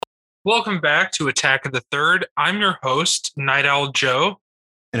Welcome back to Attack of the Third. I'm your host, Night Owl Joe,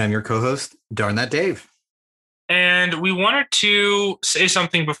 And I'm your co-host, Darn That Dave. and we wanted to say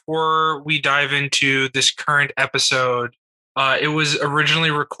something before we dive into this current episode. It was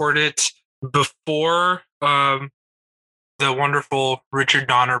originally recorded before the wonderful Richard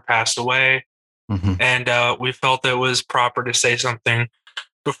Donner passed away, Mhm. and we felt it was proper to say something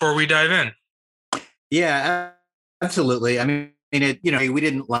before we dive in. Yeah, absolutely. I mean, we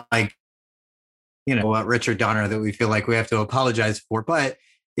didn't like, Richard Donner that we feel like we have to apologize for, but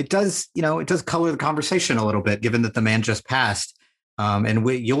it does color the conversation a little bit, given that the man just passed.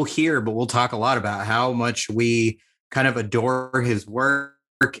 You'll hear, but we'll talk a lot about how much we kind of adore his work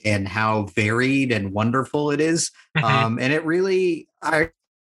and how varied and wonderful it is. Mhm. And it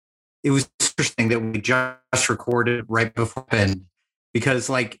was interesting that we just recorded right before and because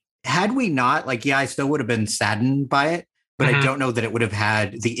had we not yeah, I still would have been saddened by it, but I Mhm. don't know that it would have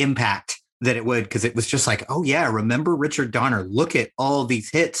had the impact that it would, because it was just like, oh yeah, remember Richard Donner, look at all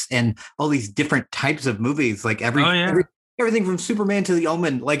these hits and all these different types of movies, like Oh yeah, everything from Superman to The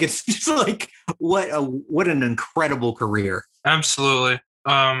Omen. Like it's just like what an incredible career. absolutely.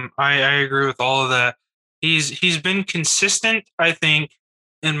 I agree with all of that. He's been consistent, I think,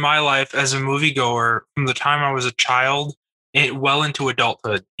 in my life as a moviegoer from the time I was a child well into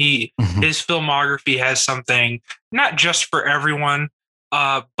adulthood. He Mhm. his filmography has something not just for everyone,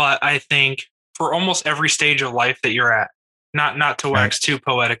 but I think for almost every stage of life that you're at. Not to Right. wax too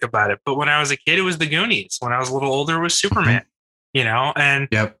poetic about it, but when I was a kid, it was the Goonies. When I was a little older, it was Superman. Mhm. And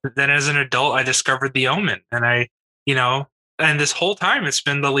Yep. then as an adult, I discovered The Omen, and you know, and this whole time it's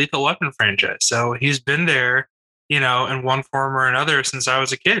been the Lethal Weapon franchise. So he's been there, in one form or another since I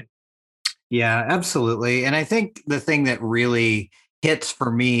was a kid. Yeah, absolutely. And I think the thing that really hits for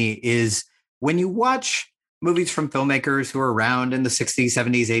me is when you watch movies from filmmakers who are around in the 60s,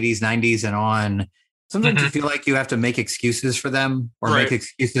 70s, 80s, 90s, and on, sometimes you Hmm. feel like you have to make excuses for them or make Right.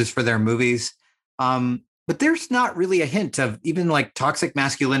 excuses for their movies. But there's not really a hint of even like toxic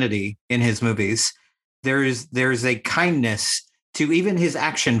masculinity in his movies. There's a kindness to even his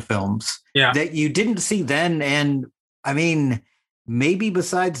action films Yeah. that you didn't see then. And I mean, maybe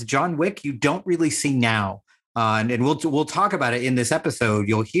besides John Wick, you don't really see now. And we'll talk about it in this episode.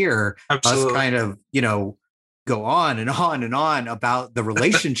 You'll hear us Absolutely. kind of go on and on and on about the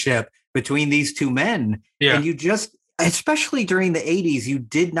relationship between these two men, Yeah. and you just, especially during the 80s, you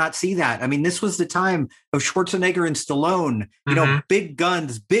did not see that. I mean, this was the time of Schwarzenegger and Stallone, Hmm. big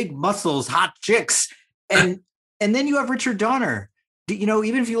guns, big muscles, hot chicks, and and then you have Richard Donner.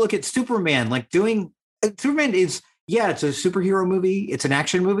 Even if you look at Superman, like doing Superman is, yeah, it's a superhero movie, it's an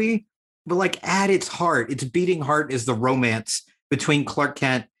action movie, but like at its heart, its beating heart is the romance between Clark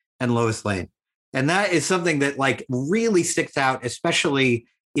Kent and Lois Lane. And that is something that like really sticks out, especially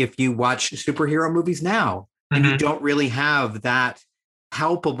if you watch superhero movies now and you Hmm. don't really have that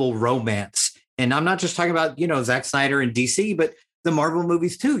palpable romance. And I'm not just talking about, Zack Snyder and DC, but the Marvel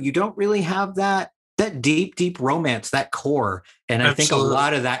movies too. You don't really have that deep, deep romance, that core. And I think a Absolutely.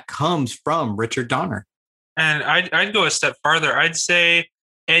 lot of that comes from Richard Donner. And I'd go a step farther. I'd say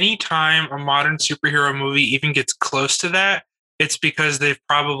anytime a modern superhero movie even gets close to that, it's because they've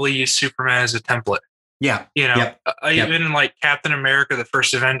probably used Superman as a template. Yeah. Yep. Yep. Even like Captain America, the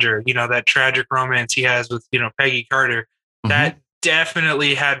first Avenger, that tragic romance he has with, Peggy Carter, Mm-hmm. that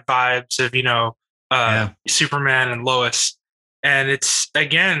definitely had vibes of, Yeah. Superman and Lois. And it's,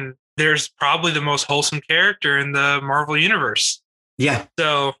 again, there's probably the most wholesome character in the Marvel universe. Yeah.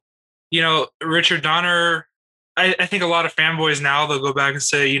 So, Richard Donner, I think a lot of fanboys now they'll go back and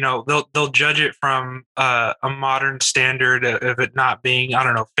say, they'll judge it from a modern standard of it not being, I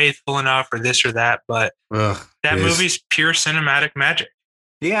don't know, faithful enough or this or that, but Ugh, that it is. movie's pure cinematic magic,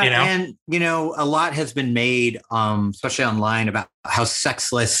 Yeah, you know? and a lot has been made, especially online, about how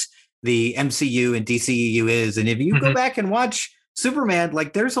sexless the MCU and DCEU is. And if you go Hmm. back and watch Superman,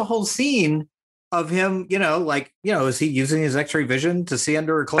 like there's a whole scene of him, is he using his X-ray vision to see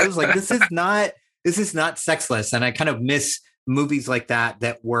under her clothes? Like this is not sexless. And I kind of miss movies like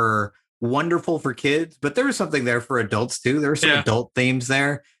that were wonderful for kids, but there was something there for adults too. There were some Yeah, adult themes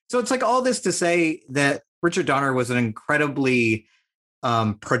there. So it's like all this to say that Richard Donner was an incredibly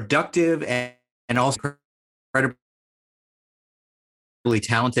productive and also incredibly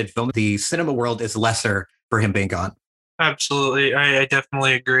talented film. The cinema world is lesser for him being gone. absolutely. I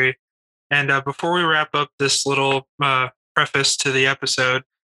definitely agree. And before we wrap up this little preface to the episode,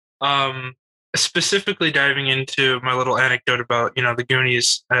 um, specifically diving into my little anecdote about the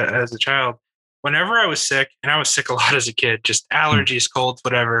Goonies as a child. Whenever I was sick, and I was sick a lot as a kid, just Hmm. allergies, colds,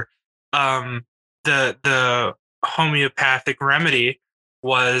 whatever. Um, the homeopathic remedy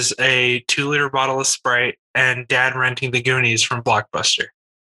was a 2-liter bottle of Sprite and dad renting the Goonies from Blockbuster.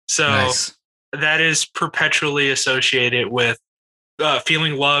 So Nice. that is perpetually associated with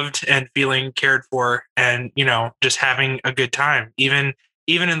feeling loved and feeling cared for, and just having a good time, even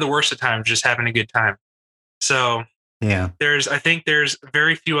in the worst of times, just having a good time. So Yeah. I think there's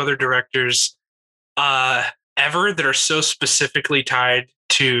very few other directors ever that are so specifically tied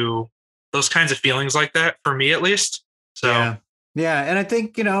to those kinds of feelings like that, for me at least. So yeah, and I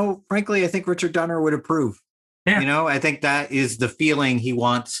think frankly, I think Richard Donner would approve. Yeah. I think that is the feeling he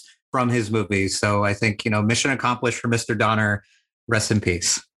wants from his movies. So I think mission accomplished for Mr. Donner. Rest in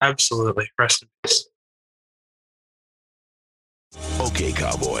peace. Absolutely, rest in peace. Okay,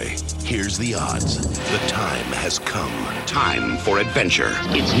 cowboy, here's the odds. The time has come. Time for adventure.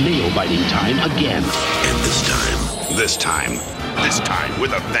 It's nail-biting time again. And this time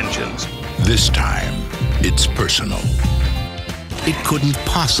with a vengeance. This time, it's personal. It couldn't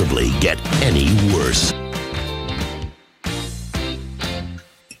possibly get any worse.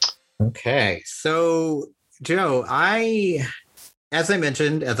 Okay, so Joe, as I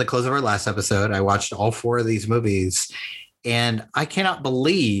mentioned at the close of our last episode, I watched all 4 of these movies, and I cannot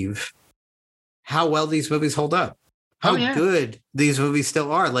believe how well these movies hold up. How good these movies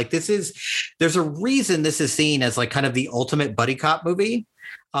still are. Like there's a reason this is seen as like kind of the ultimate buddy cop movie.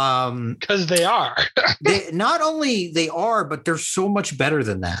 Because they are. Not only they are, but they're so much better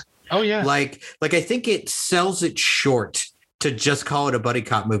than that. Oh yeah. Like I think it sells it short to just call it a buddy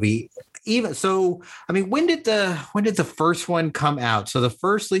cop movie. Even so, I mean, when did the first one come out? So the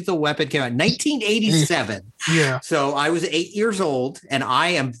first Lethal Weapon came out in 1987. Yeah. So I was 8 years old, and I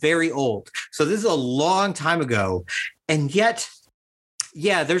am very old. So this is a long time ago. And yet,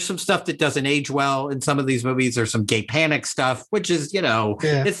 yeah, there's some stuff that doesn't age well in some of these movies. There's some gay panic stuff, which is, it's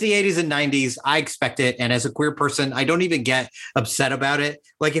the 80s and 90s. I expect it. And as a queer person, I don't even get upset about it.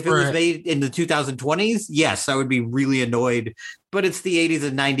 Like if it was made in the 2020s, yes, I would be really annoyed. But it's the 80s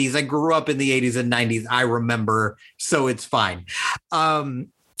and 90s. I grew up in the 80s and 90s. I remember. So it's fine.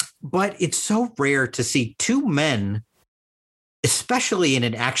 But it's so rare to see 2 men, especially in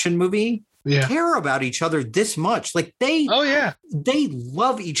an action movie, care about each other this much. Like they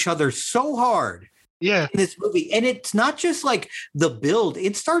love each other so hard in this movie. And it's not just like the build.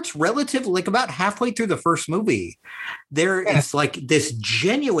 It starts relatively like about halfway through the first movie. There is like this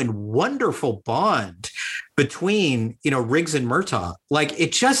genuine, wonderful bond between, Riggs and Murtaugh. Like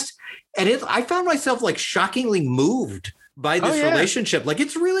it just, I found myself like shockingly moved by this relationship. Like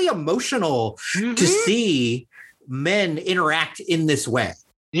it's really emotional to see men interact in this way.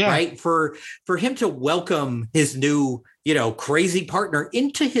 Yeah. Right. For him to welcome his new, crazy partner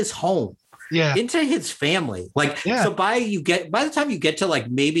into his home. Yeah. Into his family. Like, so by the time you get to like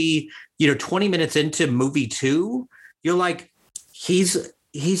maybe, 20 minutes into movie 2, you're like, he's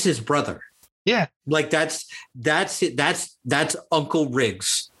his brother. Yeah. Like that's Uncle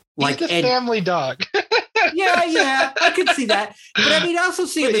Riggs. Like he's the family dog. Yeah, I could see that. But I mean, I also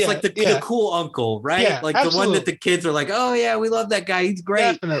see him as like the cool uncle, right? Yeah, like absolutely. The one that the kids are like, oh yeah, we love that guy. He's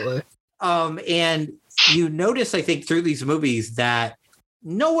great. Definitely. And you notice, I think, through these movies that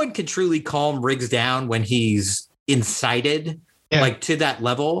no one can truly calm Riggs down when he's incited, like to that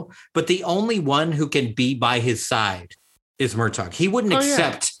level. But the only one who can be by his side is Murtaugh. He wouldn't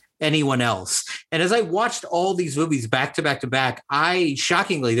accept anyone else. And as I watched all these movies back to back to back,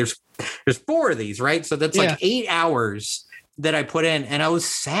 shockingly, there's 4 of these, right? So that's like 8 hours that I put in, and I was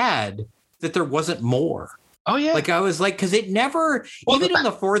sad that there wasn't more. Oh yeah. Like I was like, because it never, even in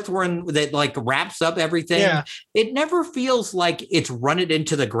the 4th one that like wraps up everything, it never feels like it's run it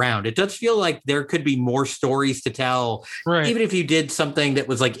into the ground. It does feel like there could be more stories to tell, even if you did something that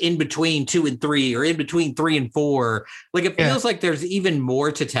was like in between 2 and 3 or in between 3 and 4. Like it feels like there's even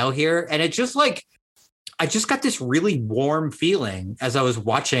more to tell here. And it just like, I just got this really warm feeling as I was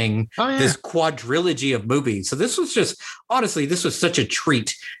watching this quadrilogy of movies. So this was just, honestly, this was such a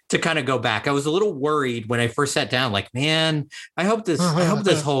treat to kind of go back. I was a little worried when I first sat down, like, man, I hope this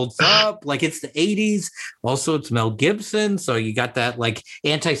holds up. Like it's the 80s. Also, it's Mel Gibson. So you got that like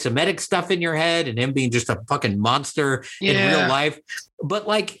anti-Semitic stuff in your head and him being just a fucking monster in real life. But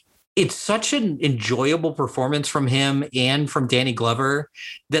like, it's such an enjoyable performance from him and from Danny Glover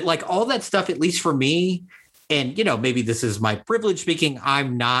that like all that stuff, at least for me, and, maybe this is my privilege speaking,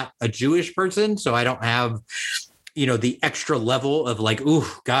 I'm not a Jewish person, so I don't have, the extra level of like,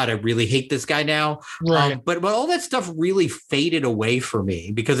 oh God, I really hate this guy now. Right. But all that stuff really faded away for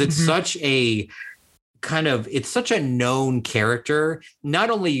me because it's such a it's such a known character, not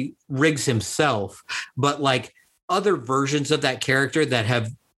only Riggs himself, but like other versions of that character that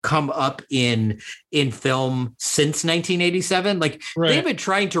have come up in film since 1987. Like they've been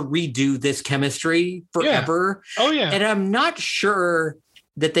trying to redo this chemistry forever. Yeah. Oh yeah. And I'm not sure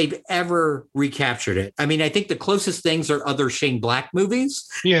that they've ever recaptured it. I mean, I think the closest things are other Shane Black movies,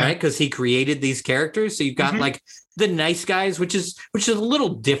 right? Because he created these characters. So you've got like The Nice Guys, which is a little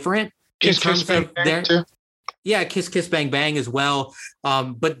different in terms of their Kiss Kiss Bang Bang as well.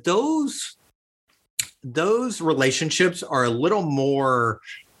 But those relationships are a little more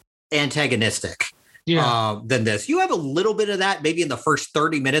antagonistic than this. You have a little bit of that maybe in the first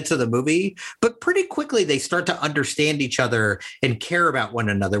 30 minutes of the movie, but pretty quickly they start to understand each other and care about one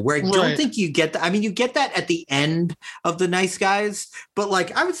another, where I don't think you get that. I mean, you get that at the end of The Nice Guys, but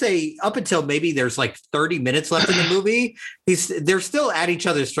like I would say up until maybe there's like 30 minutes left in the movie, they're still at each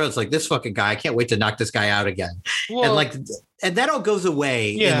other's throats, like, this fucking guy, I can't wait to knock this guy out again. And that all goes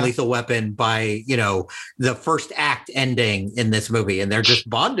away in Lethal Weapon by, the first act ending in this movie, and they're just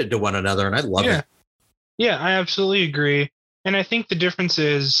bonded to one another, and I love it. Yeah, I absolutely agree. And I think the difference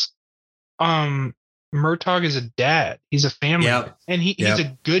is Murtaugh is a dad. He's a family man. And he's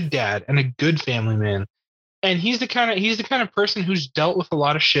a good dad and a good family man. And he's the kind of person who's dealt with a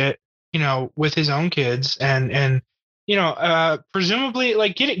lot of shit, with his own kids and presumably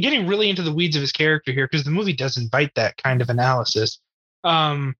like getting really into the weeds of his character here, because the movie does invite that kind of analysis.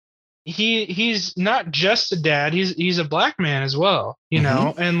 He's not just a dad, he's a black man as well,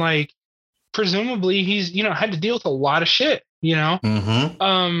 and like presumably he's had to deal with a lot of shit,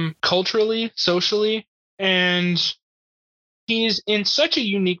 culturally, socially, and he's in such a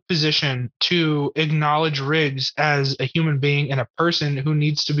unique position to acknowledge Riggs as a human being and a person who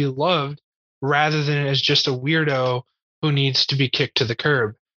needs to be loved rather than as just a weirdo who needs to be kicked to the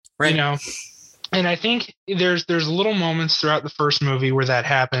curb, And I think there's little moments throughout the first movie where that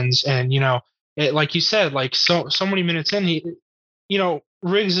happens, and like you said, like so many minutes in,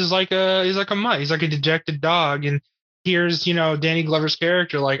 Riggs is like a mutt. He's like a dejected dog, and here's Danny Glover's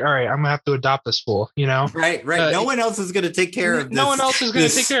character like, all right, I'm gonna have to adopt this fool. Right. No one else is gonna take care of this. No one else is gonna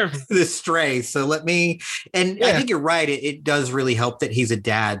take care of him. This stray. So let me. And I think you're right. It does really help that he's a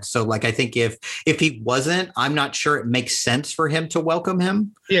dad. So like, I think if he wasn't, I'm not sure it makes sense for him to welcome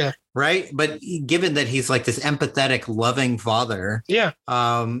him. Yeah. Right. But given that he's like this empathetic, loving father,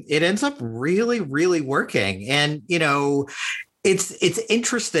 it ends up really, really working. And it's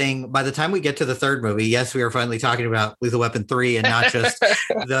interesting. By the time we get to the third movie, yes, we are finally talking about Lethal Weapon 3 and not just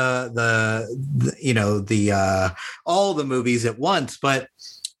the all the movies at once. But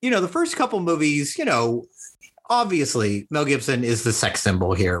the first couple movies, obviously Mel Gibson is the sex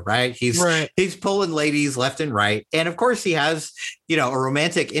symbol here, right? He's pulling ladies left and right, and of course he has a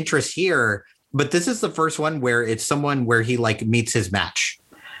romantic interest here. But this is the first one where it's someone where he like meets his match.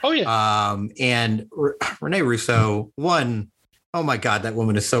 Oh yeah. And Rene Russo, oh my God, that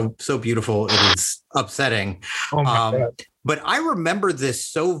woman is so beautiful. It is upsetting. Oh my God. But I remember this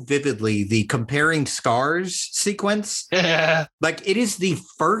so vividly, the comparing scars sequence. Yeah. Like it is the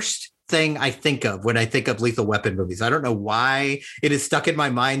first thing I think of when I think of Lethal Weapon movies. I don't know why it is stuck in my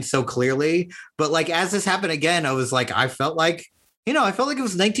mind so clearly, but like as this happened again, I was like, I felt like it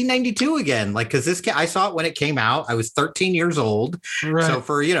was 1992 again. Like, cause I saw it when it came out. I was 13 years old. Right. So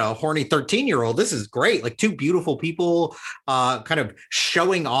for, a horny 13-year-old, this is great. Like two beautiful people kind of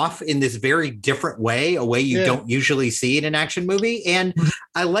showing off in this very different way, a way you don't usually see in an action movie. And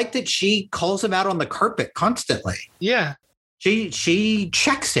I like that she calls him out on the carpet constantly. Yeah. She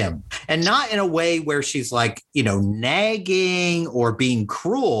checks him, and not in a way where she's like, nagging or being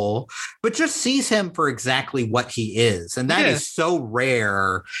cruel, but just sees him for exactly what he is. And that is so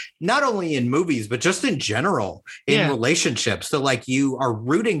rare, not only in movies, but just in general in relationships. So like you are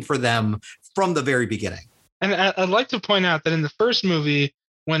rooting for them from the very beginning. And I'd like to point out that in the first movie,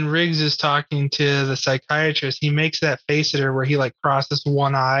 when Riggs is talking to the psychiatrist, he makes that face at her where he like crosses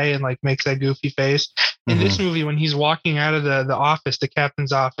one eye and like makes that goofy face. In this movie, when he's walking out of the office, the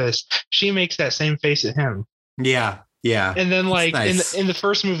captain's office, she makes that same face at him. Yeah. And then like nice. in the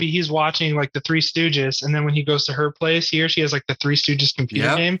first movie, he's watching like the Three Stooges, and then when he goes to her place, he or she has like the Three Stooges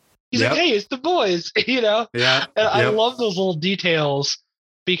computer game. He's like, hey, it's the boys, Yeah. And I love those little details.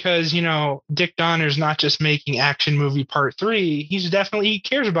 Because, Dick Donner's not just making action movie part 3. He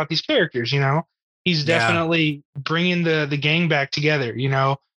cares about these characters, He's definitely bringing the gang back together,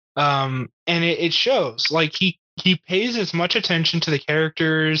 and it shows. Like he pays as much attention to the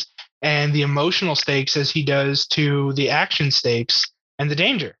characters and the emotional stakes as he does to the action stakes and the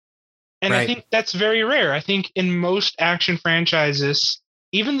danger. And I think that's very rare. I think in most action franchises,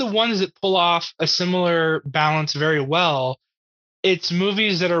 even the ones that pull off a similar balance very well, it's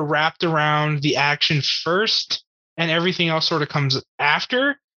movies that are wrapped around the action first and everything else sort of comes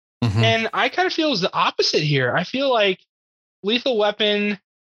after. And I kind of feel it's the opposite here. I feel like Lethal Weapon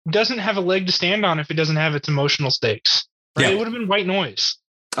doesn't have a leg to stand on if it doesn't have its emotional stakes. Right? Yeah. It would have been white noise.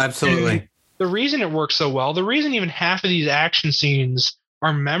 Absolutely. And the reason it works so well, the reason even half of these action scenes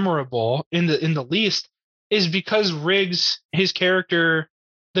are memorable in the least, is because Riggs, his character,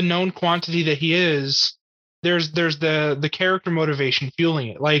 the known quantity that he is, there's the character motivation fueling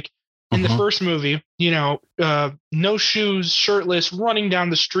it. Like in the first movie, no shoes, shirtless, running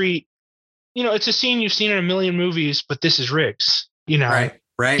down the street. It's a scene you've seen in a million movies, but this is Riggs.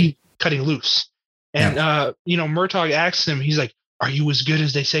 Right. He's cutting loose. And Murtaugh asks him, he's like, "Are you as good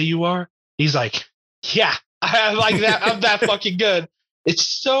as they say you are?" He's like, "Yeah, I'm like that. I'm that fucking good." It's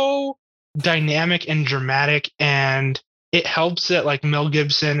so dynamic and dramatic, and it helps that like Mel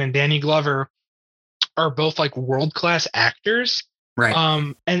Gibson and Danny Glover are both like world-class actors. Right.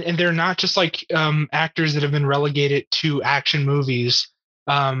 And they're not just like actors that have been relegated to action movies.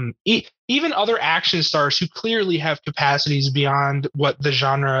 Even other action stars who clearly have capacities beyond what the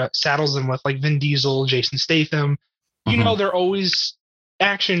genre saddles them with, like Vin Diesel, Jason Statham, they're always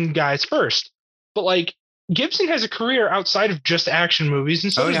action guys first. But like Gibson has a career outside of just action movies,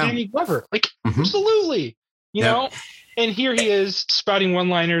 and so does Danny Glover. Like, absolutely, you know. And here he is spouting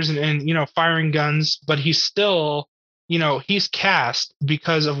one-liners and firing guns, but he's still, he's cast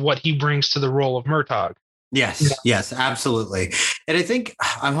because of what he brings to the role of Murtaugh. Yes, absolutely. And I think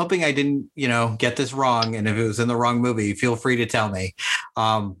I'm hoping I didn't, get this wrong. And if it was in the wrong movie, feel free to tell me.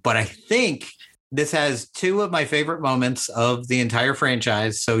 But I think this has two of my favorite moments of the entire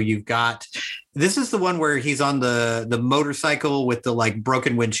franchise. So this is the one where he's on the motorcycle with the like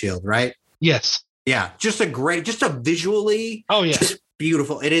broken windshield, right? Yes. Yeah. Just a visually. Oh yeah. Just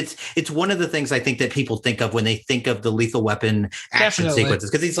beautiful. It's one of the things I think that people think of when they think of the Lethal Weapon action sequences,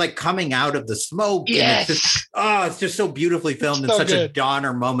 because he's like coming out of the smoke. Yes. And it's just so beauously filmed and such a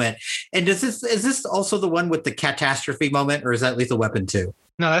Donner moment. And is this also the one with the catastrophe moment, or is that Lethal Weapon 2?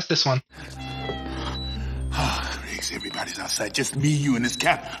 No, that's this one. Riggs, everybody's outside. Just me, you, and this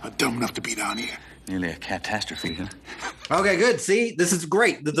cat are dumb enough to be down here. Nearly a catastrophe, huh? Okay, good. See, this is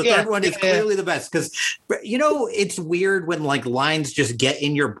great. The third one is clearly the best because, it's weird when like lines just get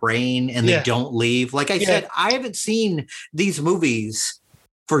in your brain and they don't leave. Like I said, I haven't seen these movies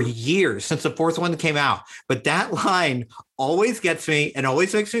for years since the fourth one came out, but that line always gets me and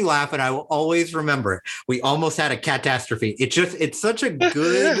always makes me laugh, and I will always remember it. We almost had a catastrophe. It's such a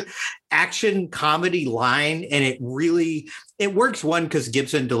good action comedy line, and it works, one, because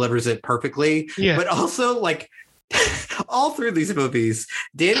Gibson delivers it perfectly, but also like all through these movies,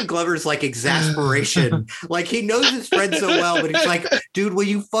 Danny Glover's like exasperation. Like he knows his friend so well, but he's like, "Dude, will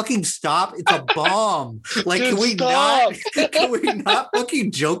you fucking stop? It's a bomb. Like, can we not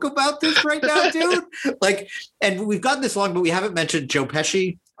fucking joke about this right now, dude?" Like, and we've gotten this long, but we haven't mentioned Joe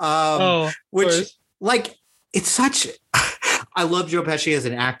Pesci, which like it's such. I love Joe Pesci as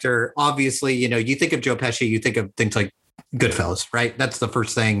an actor. Obviously, you think of Joe Pesci, you think of things like Goodfellas, right? That's the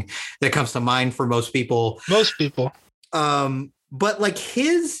first thing that comes to mind for most people. But like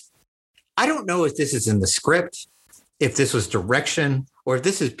I don't know if this is in the script, if this was direction, or if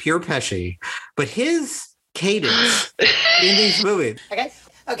this is pure Pesci, but his cadence in these movies. Okay.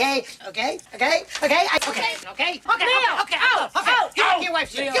 No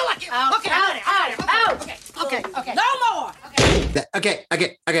more. Okay.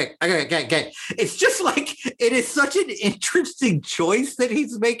 It's just like, it is such an interesting choice that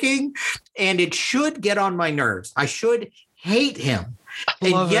he's making, and it should get on my nerves. I should hate him.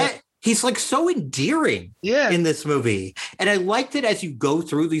 And yet he's like so endearing in this movie. And I liked it as you go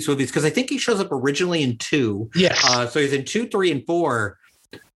through these movies, because I think he shows up originally in 2. Yes. So he's in 2, 3, and 4.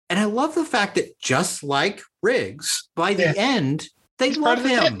 And I love the fact that just like Riggs, by the end, they love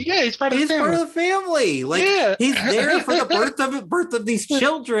him. He's part of the family. Like he's there for the birth of these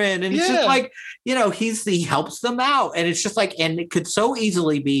children. And it's just like, he helps them out. And it's just like, and it could so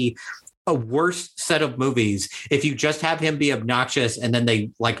easily be a worse set of movies if you just have him be obnoxious and then they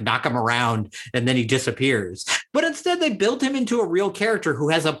like knock him around and then he disappears. But instead they build him into a real character who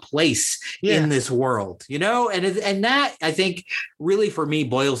has a place in this world, and that I think really for me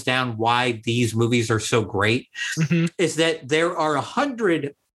boils down why these movies are so great, is that there are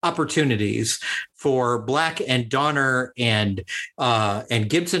 100 opportunities for Black and Donner and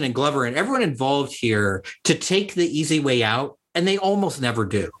Gibson and Glover and everyone involved here to take the easy way out, and they almost never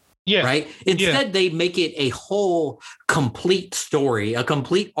do. Yeah. Right. Instead, they make it a whole complete story, a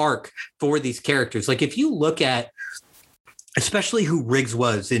complete arc for these characters. Like if you look at especially who Riggs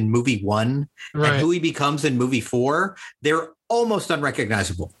was in movie 1 and who he becomes in movie 4, they're almost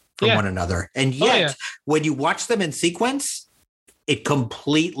unrecognizable from one another. And yet when you watch them in sequence, it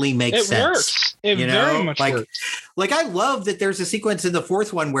completely makes sense. It works. It very much works. Like, I love that there's a sequence in the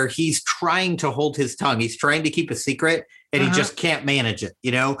fourth one where he's trying to hold his tongue. He's trying to keep a secret and he just can't manage it,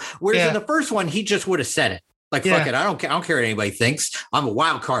 Whereas in the first one, he just would have said it. Like, fuck it. I don't care what anybody thinks. I'm a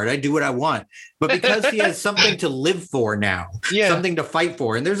wild card. I do what I want. But because he has something to live for now, something to fight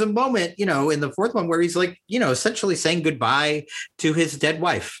for. And there's a moment, in the fourth one where he's like, essentially saying goodbye to his dead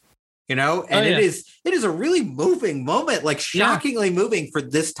wife, and it is a really moving moment, like shockingly moving for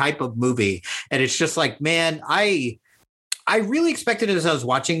this type of movie. And it's just like, man, I really expected as I was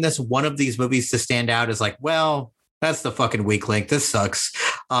watching this, one of these movies to stand out as like, well, that's the fucking weak link. This sucks.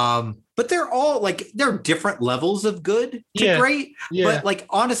 But they're all like, they're different levels of good to great. Yeah. But like,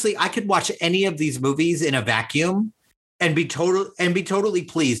 honestly, I could watch any of these movies in a vacuum and be totally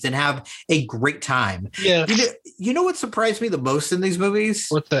pleased and have a great time. Yeah. You know what surprised me the most in these movies?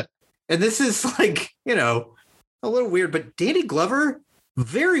 What's that? And this is like, a little weird, but Danny Glover,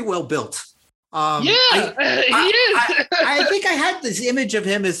 very well built. He is. I think I had this image of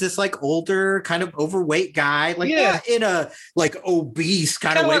him as this like older, kind of overweight guy, like not in a like obese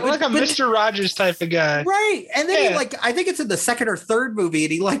kind of way, like a Mr. Rogers type of guy, right? And then he I think it's in the second or third movie,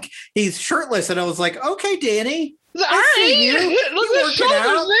 and he's shirtless, and I was like, okay, Danny. All right, look at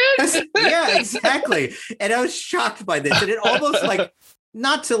shoulders, man. Yeah, exactly. And I was shocked by this, and it almost like,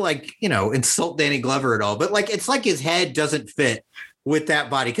 not to like insult Danny Glover at all, but like it's like his head doesn't fit with that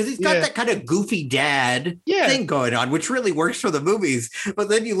body because he's got that kind of goofy dad thing going on, which really works for the movies. But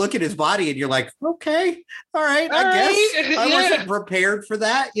then you look at his body and you're like, okay, all right, I guess I wasn't prepared for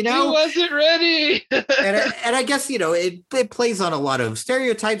that. He wasn't ready. and I guess it plays on a lot of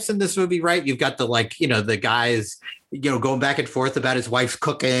stereotypes in this movie, right? You've got the the guys going back and forth about his wife's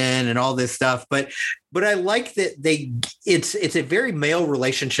cooking and all this stuff, but I like that it's a very male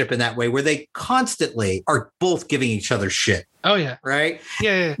relationship in that way where they constantly are both giving each other shit. Oh yeah. Right.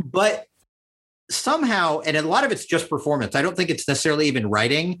 Yeah. But somehow, and a lot of it's just performance, I don't think it's necessarily even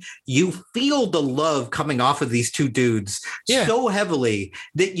writing, you feel the love coming off of these two dudes so heavily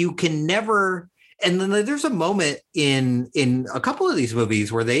that you can never. And then there's a moment in a couple of these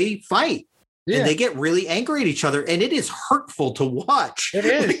movies where they fight. And they get really angry at each other, and it is hurtful to watch. It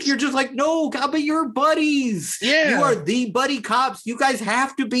is. Like, you're just like, no, God, but you're buddies. Yeah. You are the buddy cops. You guys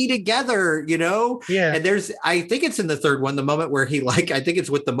have to be together, Yeah. And I think it's in the third one, the moment where he I think it's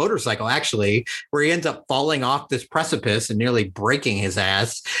with the motorcycle, actually, where he ends up falling off this precipice and nearly breaking his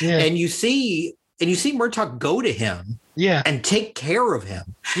ass. Yeah. And you see Murtaugh go to him. Yeah. And take care of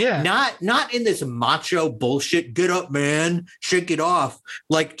him. Yeah. Not in this macho bullshit, get up, man, shake it off.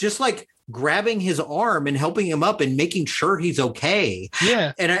 Like, just like grabbing his arm and helping him up and making sure he's okay.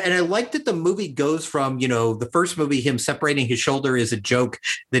 Yeah. And I like that the movie goes from, the first movie, him separating his shoulder is a joke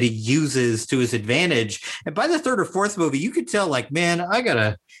that he uses to his advantage. And by the third or fourth movie, you could tell like, man,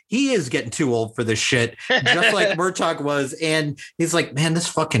 he is getting too old for this shit, just like Murtaugh was. And he's like, man, this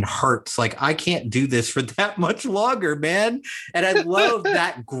fucking hurts. Like, I can't do this for that much longer, man. And I love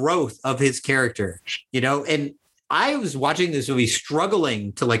that growth of his character, and I was watching this movie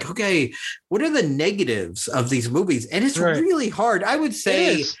struggling to like, okay, what are the negatives of these movies? And it's really hard. I would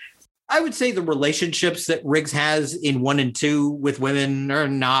say the relationships that Riggs has in 1 and 2 with women are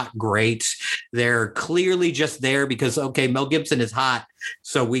not great. They're clearly just there because, okay, Mel Gibson is hot,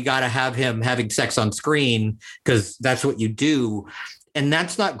 so we got to have him having sex on screen because that's what you do. And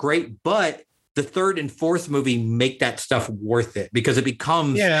that's not great, but the third and fourth movie make that stuff worth it because it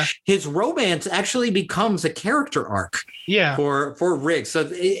becomes his romance actually becomes a character arc for Riggs. So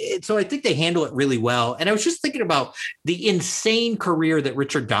I think they handle it really well. And I was just thinking about the insane career that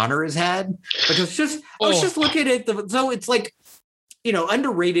Richard Donner has had. Like I was just looking at so it's like,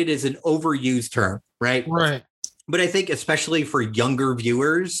 underrated is an overused term, right? Right. But I think especially for younger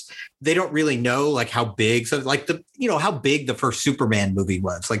viewers, they don't really know like how big. So like how big the first Superman movie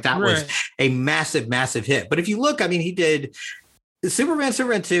was. Like that was a massive, massive hit. But if you look, I mean, he did Superman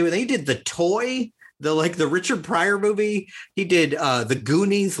 2, and then he did The Toy, the Richard Pryor movie. He did The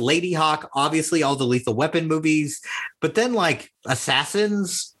Goonies, Lady Hawk, obviously all the Lethal Weapon movies. But then like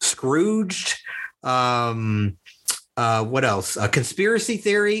Assassins, Scrooged, what else? A Conspiracy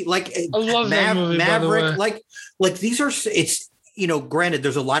Theory, like I love that movie, Maverick, like these are it's granted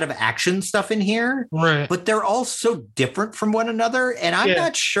there's a lot of action stuff in here, right? But they're all so different from one another, and I'm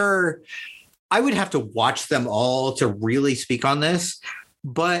not sure. I would have to watch them all to really speak on this,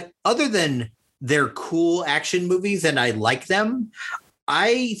 but other than they're cool action movies and I like them,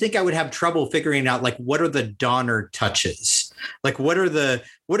 I think I would have trouble figuring out like what are the Donner touches, like what are the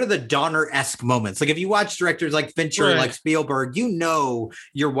Donner-esque moments. Like if you watch directors like Fincher, like Spielberg, you know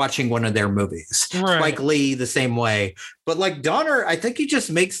you're watching one of their movies. Spike Lee the same way, but like Donner, I think he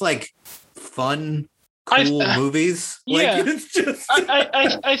just makes like fun, cool movies. Like it's just.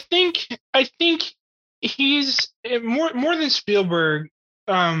 I think he's more than Spielberg,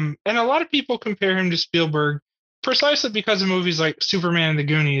 and a lot of people compare him to Spielberg. Precisely because of movies like Superman and the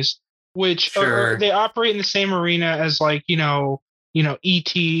Goonies, which they operate in the same arena as like,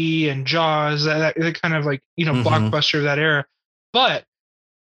 E.T. and Jaws, that kind of like, blockbuster of that era. But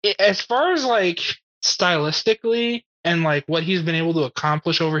as far as like stylistically and like what he's been able to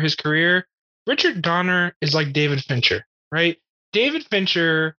accomplish over his career, Richard Donner is like David Fincher, right? David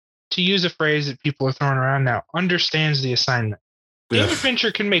Fincher, to use a phrase that people are throwing around now, understands the assignment. David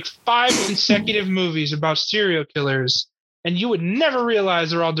Fincher can make 5 consecutive movies about serial killers, and you would never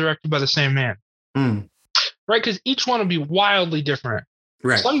realize they're all directed by the same man. Right? Because each one would be wildly different.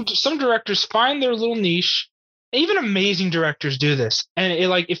 Right. Some directors find their little niche. Even amazing directors do this, and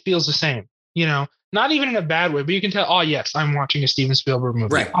it feels the same. Not even in a bad way, but you can tell, oh, yes, I'm watching a Steven Spielberg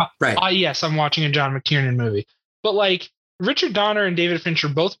movie. Right. Oh, yes, I'm watching a John McTiernan movie. But like Richard Donner and David Fincher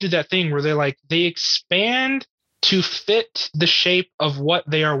both do that thing where they expand to fit the shape of what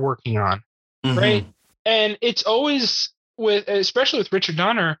they are working on, right? And it's always especially with Richard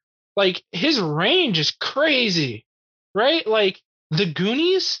Donner, like his range is crazy, right? Like the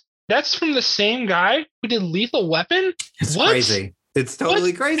Goonies, that's from the same guy who did Lethal Weapon. It's crazy. It's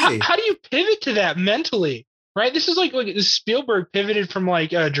totally crazy. How do you pivot to that mentally, right? This is like Spielberg pivoted from like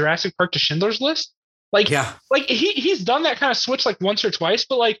Jurassic Park to Schindler's List. Like he's done that kind of switch like once or twice,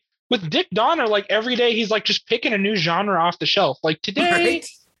 but like with Dick Donner, like every day he's like just picking a new genre off the shelf. Like today,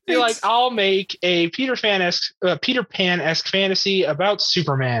 like I'll make a Peter Pan-esque fantasy about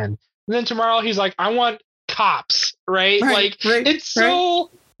Superman. And then tomorrow he's like, I want cops, right? It's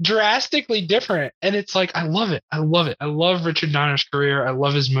so drastically different, and it's like I love it. I love Richard Donner's career. I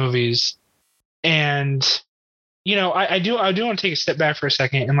love his movies, and I do want to take a step back for a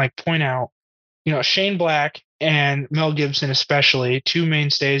second and like point out, Shane Black and Mel Gibson, especially, 2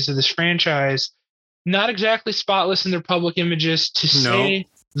 mainstays of this franchise, not exactly spotless in their public images, to say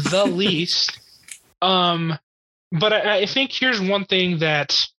the least. But I think here's one thing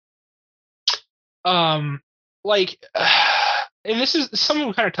that, and this is something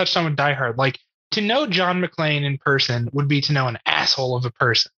we kind of touched on with Die Hard. Like, to know John McClane in person would be to know an asshole of a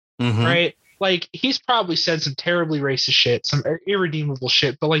person, right? Like, he's probably said some terribly racist shit, some irredeemable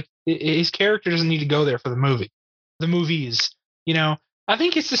shit, but like his character doesn't need to go there for the movies. I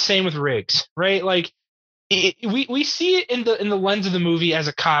think it's the same with Riggs, right? Like we see it in the lens of the movie as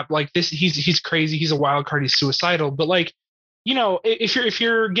a cop, like this, he's crazy, he's a wild card, he's suicidal, but like, if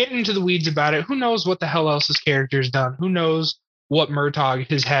you're getting into the weeds about it, who knows what the hell else his character's done? Who knows what Murtaugh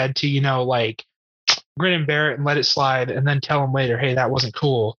has had to, like grin and bear it and let it slide and then tell him later, hey, that wasn't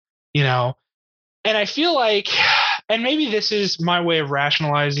cool, And I feel like, and maybe this is my way of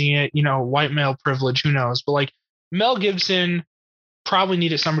rationalizing it, white male privilege, who knows? But like Mel Gibson probably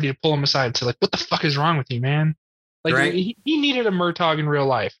needed somebody to pull him aside to like, what the fuck is wrong with you, man? Like he needed a Murtaugh in real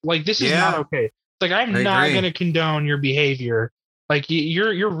life. Like this is not okay. It's like, I'm not going to condone your behavior. Like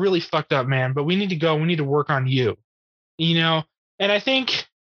you're really fucked up, man, but we need to go. We need to work on you, And I think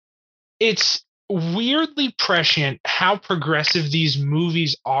it's weirdly prescient how progressive these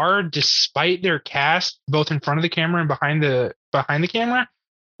movies are, despite their cast, both in front of the camera and behind the camera.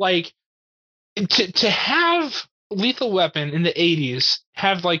 Like to have Lethal Weapon in the 80s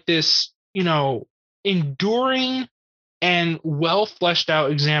have like this, enduring and well fleshed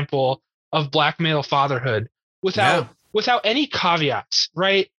out example of black male fatherhood without any caveats,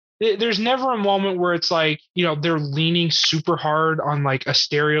 right? There's never a moment where it's like, they're leaning super hard on like a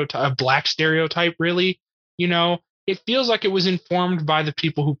black stereotype, really. It feels like it was informed by the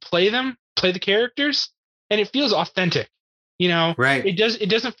people who play the characters, and it feels authentic, Right. It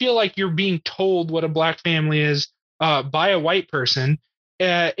doesn't feel like you're being told what a black family is by a white person.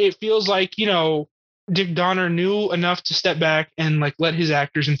 It feels like, Dick Donner knew enough to step back and like let his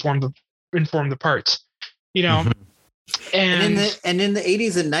actors inform the parts, And in the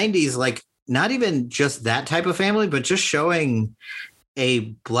 80s and 90s, like not even just that type of family, but just showing a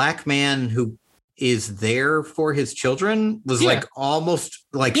black man who is there for his children was like almost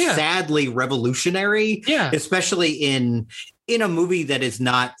like sadly revolutionary, especially in a movie that is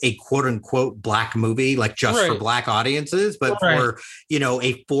not a quote unquote black movie, like just for black audiences, but for,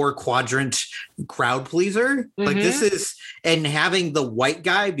 a 4-quadrant crowd pleaser. Like this is, and having the white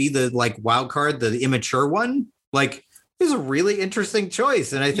guy be the like wild card, the immature one, like is a really interesting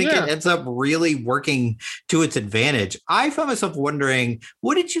choice. And I think it ends up really working to its advantage. I found myself wondering,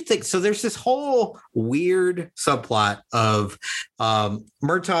 what did you think? So there's this whole weird subplot of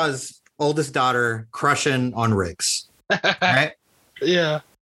Murtaugh's oldest daughter crushing on Riggs. Right? Yeah.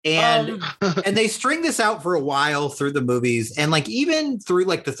 And and they string this out for a while through the movies, and like even through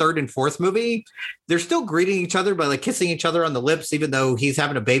like the third and fourth movie, they're still greeting each other by like kissing each other on the lips, even though he's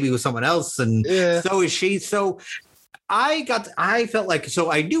having a baby with someone else, and so is she. So I felt like,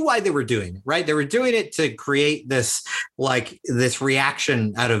 so I knew why they were doing it, right? They were doing it to create this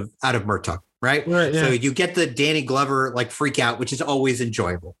reaction out of Murtaugh. Right. So you get the Danny Glover like freak out, which is always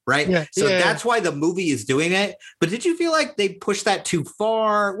enjoyable. Right. So that's why the movie is doing it. But did you feel like they pushed that too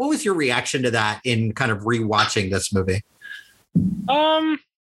far? What was your reaction to that in kind of rewatching this movie? In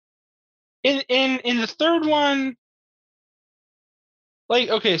the third one, like,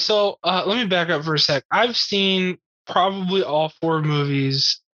 okay, so let me back up for a sec. I've seen probably all 4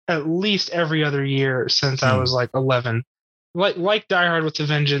 movies at least every other year since I was like 11. Like Die Hard with a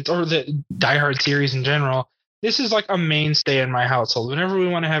Vengeance, or the Die Hard series in general, this is like a mainstay in my household. Whenever we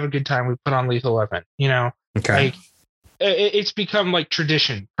want to have a good time, we put on Lethal Weapon, you know? Okay. Like, it's become like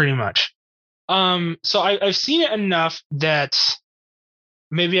tradition, pretty much. So I've seen it enough that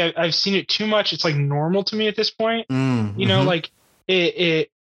maybe I've seen it too much. It's like normal to me at this point. You know, like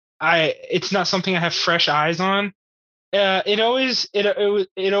it's not something I have fresh eyes on. It always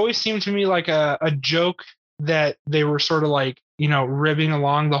seemed to me like a joke that they were sort of like, you know, ribbing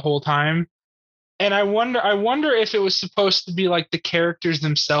along the whole time. And I wonder if it was supposed to be like the characters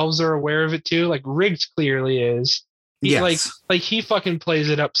themselves are aware of it too. Like Riggs clearly is. Like he fucking plays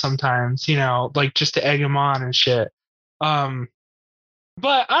it up sometimes, you know, like just to egg him on and shit. But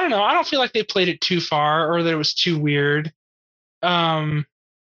I don't know. I don't feel like they played it too far or that it was too weird. But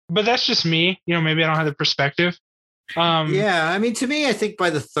that's just me. You know, maybe I don't have the perspective. I mean, to me, I think by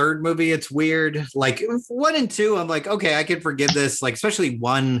the third movie, it's weird. Like 1 and 2, I'm like, okay, I can forgive this. Like, especially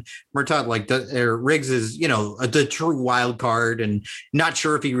 1, Murtaugh, like Riggs is, you know, the true wild card and not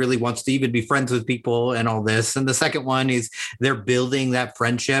sure if he really wants to even be friends with people and all this. And the second one is they're building that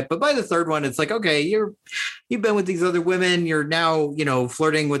friendship. But by the third one, it's like, okay, you've been with these other women. You're now, you know,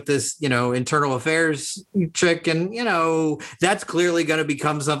 flirting with this, you know, internal affairs chick, and you know that's clearly going to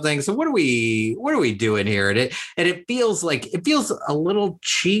become something. So what are we doing here? And it feels a little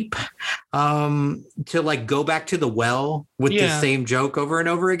cheap to like go back to the well with the same joke over and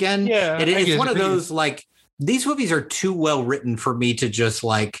over again. It's one of those like, these movies are too well written for me to just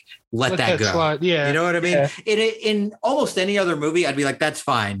like let that go. Slide. You know what I mean? In almost any other movie, I'd be like, that's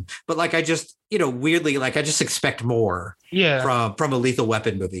fine. But like, I just, you know, weirdly, like I just expect more from a Lethal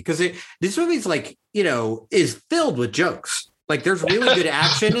Weapon movie, because this movie's like, you know, is filled with jokes. Like there's really good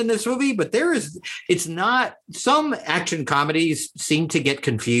action in this movie, but it's not, some action comedies seem to get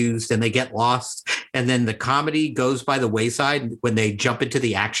confused and they get lost. And then the comedy goes by the wayside when they jump into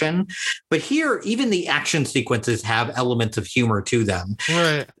the action. But here, even the action sequences have elements of humor to them.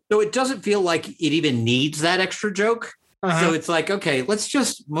 Right. So it doesn't feel like it even needs that extra joke. So it's like, okay, let's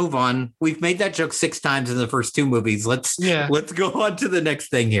just move on. We've made that joke 6 times in the first 2 movies. Let's go on to the next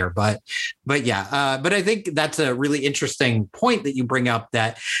thing here. But I think that's a really interesting point that you bring up,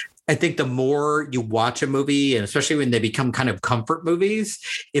 that I think the more you watch a movie, and especially when they become kind of comfort movies,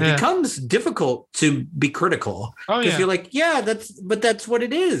 it becomes difficult to be critical, because you're like, that's what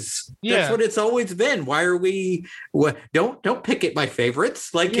it is. That's what it's always been. Why are we? Don't pick at my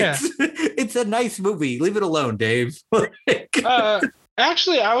favorites. Like it's a nice movie. Leave it alone, Dave.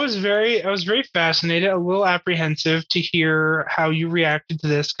 Actually, I was very fascinated, a little apprehensive to hear how you reacted to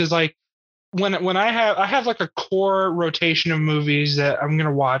this, because like, when I have like a core rotation of movies that I'm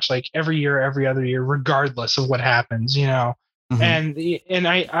gonna watch like every year, every other year, regardless of what happens, you know. And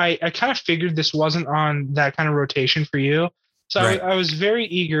I kind of figured this wasn't on that kind of rotation for you, so I was very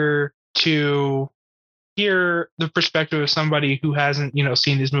eager to hear the perspective of somebody who hasn't, you know,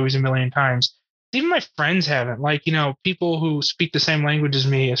 seen these movies a million times. Even my friends haven't, like, you know, people who speak the same language as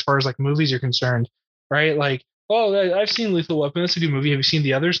me as far as like movies are concerned, right? Like, oh, I've seen Lethal Weapon. That's a good movie. Have you seen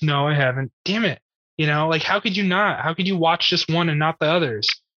the others? No, I haven't. Damn it. You know, like, how could you not? How could you watch just one and not the others?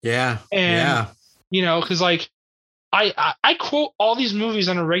 Yeah. And, you know, because like, I quote all these movies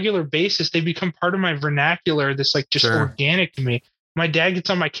on a regular basis. They become part of my vernacular that's like just organic to me. My dad gets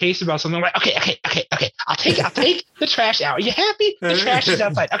on my case about something. I'm like, okay. I'll take the trash out. Are you happy? The trash is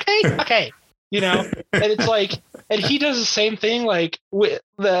outside. Okay. You know, and it's like, and he does the same thing. Like with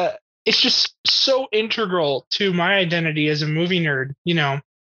it's just so integral to my identity as a movie nerd, you know.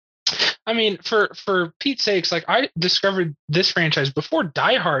 I mean, for Pete's sakes, like I discovered this franchise before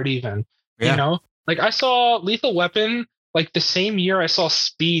Die Hard even, you know. Like I saw Lethal Weapon like the same year I saw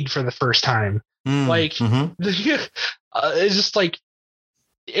Speed for the first time. Like it's just like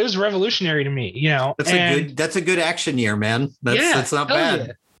it was revolutionary to me, you know. That's a good action year, man. That's not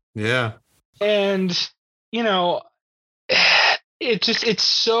bad. Yeah. And you know, it's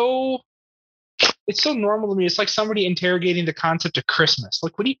so normal to me. It's like somebody interrogating the concept of Christmas.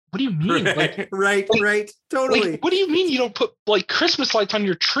 Like, what do you mean? Right, totally. Like, what do you mean you don't put like Christmas lights on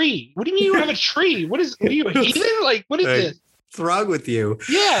your tree? What do you mean you don't have a tree? What are you, a heathen? Like, what is this? What's wrong with you?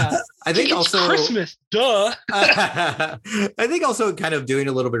 Yeah, I think it's also Christmas. Duh. I think also kind of doing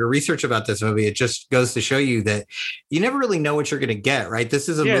a little bit of research about this movie, it just goes to show you that you never really know what you're going to get, right? This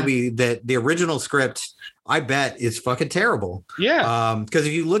is a movie that the original script, I bet, is fucking terrible. Yeah. Because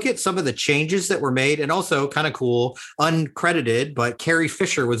if you look at some of the changes that were made, and also kind of cool, uncredited, but Carrie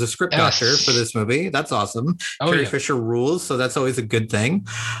Fisher was a script doctor for this movie. That's awesome. Carrie Fisher rules, so that's always a good thing.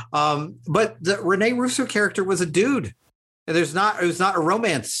 But the Rene Russo character was a dude. And it was not a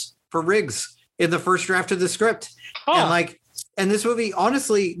romance for Riggs in the first draft of the script. And this movie,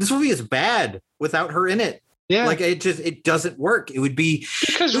 honestly, is bad without her in it. Yeah. Like it doesn't work. It would be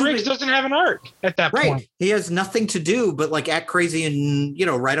because Riggs doesn't have an arc at that point. Right. He has nothing to do but like act crazy and, you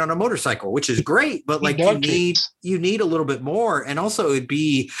know, ride on a motorcycle, which is great. But like you need a little bit more. And also it'd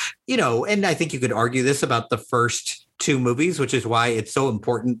be, you know, and I think you could argue this about the first two movies, which is why it's so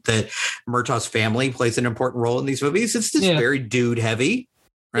important that Murtaugh's family plays an important role in these movies. It's just very dude heavy.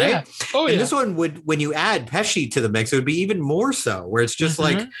 Right. Yeah. Oh, and this one would, when you add Pesci to the mix, it would be even more so, where it's just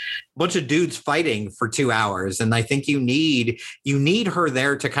like a bunch of dudes fighting for 2 hours. And I think you need her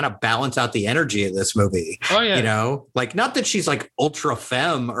there to kind of balance out the energy of this movie. Oh, yeah. You know, like not that she's like ultra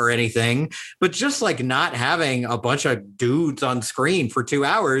femme or anything, but just like not having a bunch of dudes on screen for 2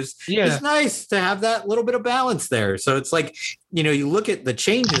 hours. It's nice to have that little bit of balance there. So it's like, you know, you look at the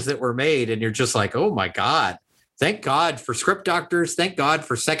changes that were made and you're just like, oh my God. Thank God for script doctors. Thank God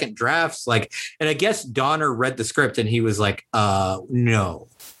for second drafts. Like, and I guess Donner read the script and he was like, no,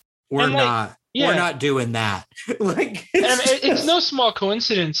 we're not doing that. Like, it's no small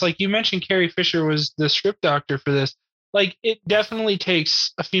coincidence. Like you mentioned, Carrie Fisher was the script doctor for this. Like it definitely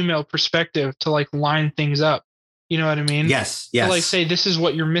takes a female perspective to like line things up. You know what I mean? Yes. To like say, this is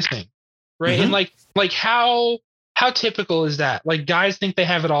what you're missing. Right. And like how typical is that? Like guys think they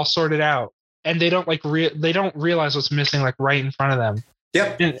have it all sorted out. And they don't like they don't realize what's missing like right in front of them.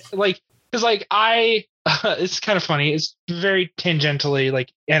 Yep. And like because like it's kind of funny. It's very tangentially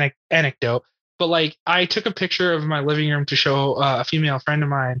like anecdote, but like I took a picture of my living room to show a female friend of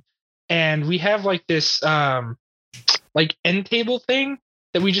mine, and we have like this like end table thing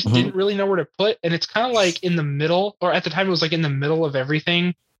that we just didn't really know where to put, and it's kind of like in the middle, or at the time it was like in the middle of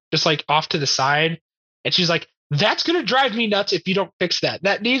everything, just like off to the side. And she's like, that's going to drive me nuts if you don't fix that.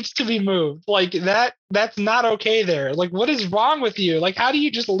 That needs to be moved. Like that's not okay there. Like, what is wrong with you? Like, how do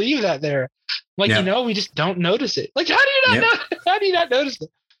you just leave that there? Like, you know, we just don't notice it. Like, how do you not know? How do you not notice it?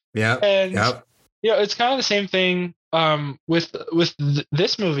 Yeah. And, you know, it's kind of the same thing with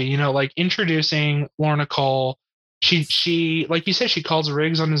this movie, you know, like introducing Lorna Cole. She, like you said, she calls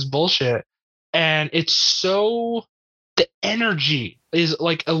Riggs on his bullshit. And it's so, the energy is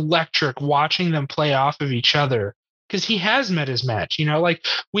like electric watching them play off of each other, because he has met his match, you know, like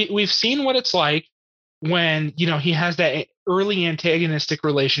we've seen what it's like when, you know, he has that early antagonistic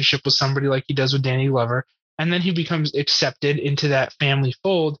relationship with somebody like he does with Danny Glover, and then he becomes accepted into that family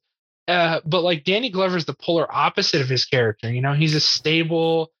fold. But like Danny Glover is the polar opposite of his character. You know, he's a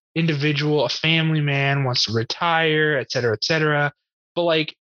stable individual, a family man, wants to retire, et cetera, but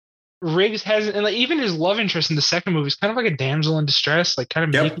like Riggs hasn't, and like even his love interest in the second movie is kind of like a damsel in distress, like kind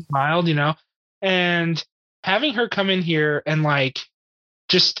of meek and mild, you know. And having her come in here and like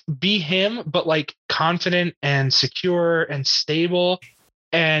just be him, but like confident and secure and stable,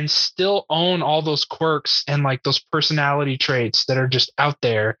 and still own all those quirks and like those personality traits that are just out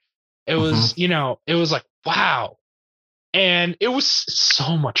there. It was, you know, it was like, wow. And it was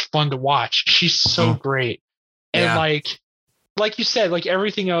so much fun to watch. She's so great. And like you said, like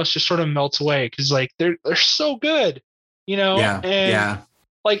everything else just sort of melts away because like they're so good, you know.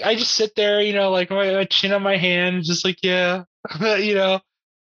 Like I just sit there, you know, like my chin on my hand, just like you know.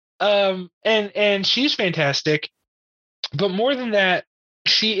 And she's fantastic, but more than that,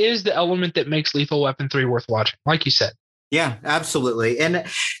 she is the element that makes Lethal Weapon 3 worth watching, like you said. Yeah, absolutely. And,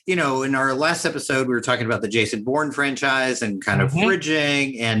 you know, in our last episode, we were talking about the Jason Bourne franchise and kind of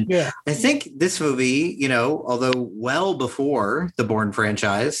bridging. And I think this movie, you know, although well before the Bourne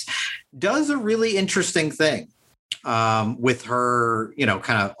franchise, does a really interesting thing with her, you know,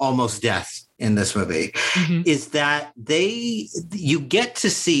 kind of almost death in this movie, is that you get to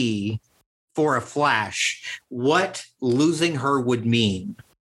see for a flash what losing her would mean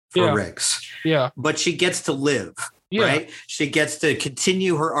for Riggs. Yeah. But she gets to live. Yeah. Right. She gets to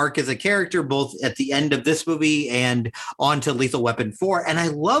continue her arc as a character, both at the end of this movie and on to Lethal Weapon 4. And I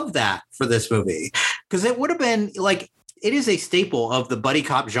love that for this movie, because it would have been like, it is a staple of the buddy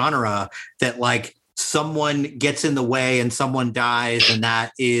cop genre that like someone gets in the way and someone dies, and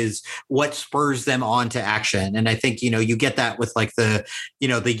that is what spurs them on to action. And I think, you get that with like the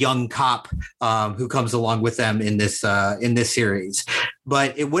young cop who comes along with them in this series.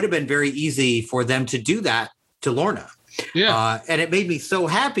 But it would have been very easy for them to do that to Lorna. Yeah. And it made me so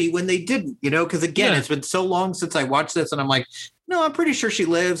happy when they didn't, because again, it's been so long since I watched this, and I'm like, no, I'm pretty sure she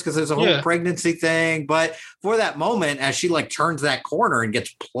lives because there's a whole pregnancy thing. But for that moment, as she like turns that corner and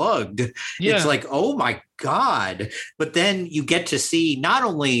gets plugged, it's like, oh my God. But then you get to see not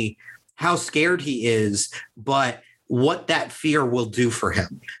only how scared he is, but what that fear will do for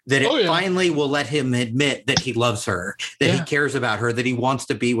him, that it finally will let him admit that he loves her, that he cares about her, that he wants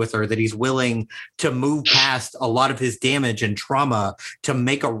to be with her, that he's willing to move past a lot of his damage and trauma to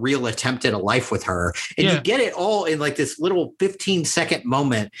make a real attempt at a life with her. And you get it all in like this little 15-second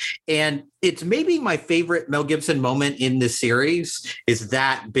moment. And it's maybe my favorite Mel Gibson moment in this series is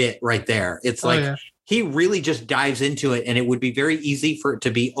that bit right there. It's like, he really just dives into it, and it would be very easy for it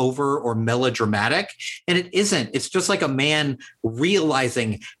to be over or melodramatic. And it isn't. It's just like a man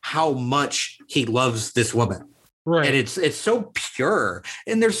realizing how much he loves this woman. Right. And it's so pure.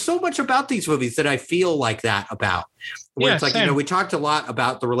 And there's so much about these movies that I feel like that about. Where it's like, same. We talked a lot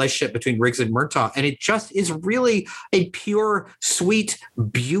about the relationship between Riggs and Murtaugh, and it just is really a pure, sweet,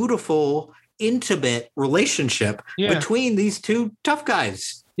 beautiful, intimate relationship between these two tough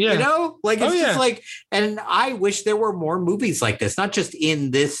guys. Yeah. Like it's just like, and I wish there were more movies like this, not just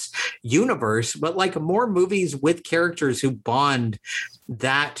in this universe, but like more movies with characters who bond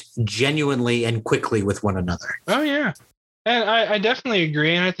that genuinely and quickly with one another. Oh yeah. And I definitely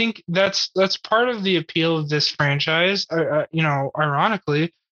agree. And I think that's part of the appeal of this franchise.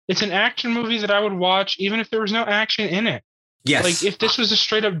 Ironically, it's an action movie that I would watch even if there was no action in it. Yes. Like if this was a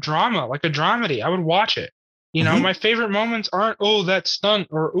straight up drama, like a dramedy, I would watch it. My favorite moments aren't, that stunt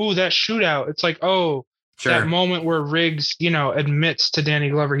or, that shootout. It's like, that moment where Riggs, admits to Danny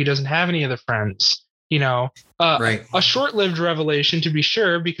Glover he doesn't have any other friends, right. A short-lived revelation to be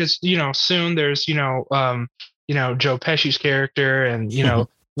sure, because, soon there's, Joe Pesci's character and,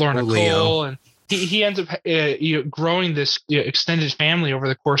 Lorna Cole, and he ends up growing this extended family over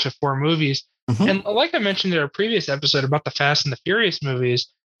the course of 4 movies. Mm-hmm. And like I mentioned in our previous episode about the Fast and the Furious movies,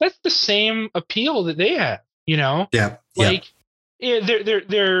 that's the same appeal that they have. They're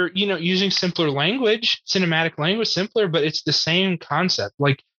using simpler language, cinematic language, simpler, but it's the same concept.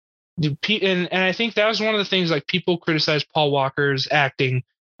 Like, and I think that was one of the things, like, people criticize Paul Walker's acting,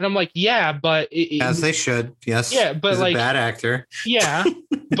 and I'm like, but as they should, yes, but he's like a bad actor,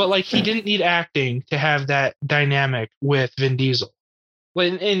 but like he didn't need acting to have that dynamic with Vin Diesel,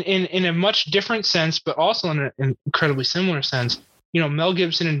 in a much different sense, but also in an incredibly similar sense. Mel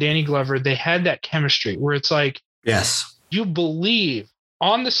Gibson and Danny Glover, they had that chemistry where it's like, you believe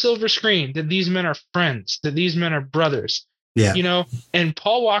on the silver screen that these men are friends, that these men are brothers, and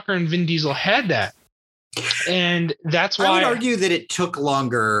Paul Walker and Vin Diesel had that. And that's why I would argue that it took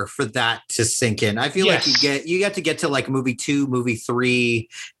longer for that to sink in. I feel like you get to get to like movie 2, movie 3,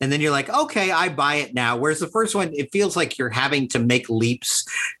 and then you're like, okay, I buy it now. Whereas the first one, it feels like you're having to make leaps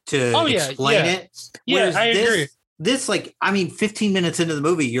to explain it. Whereas I agree. This, 15 minutes into the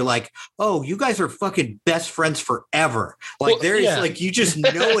movie, you're like, oh, you guys are fucking best friends forever. Like, like, you just know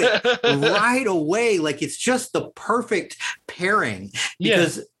it right away. Like, it's just the perfect pairing.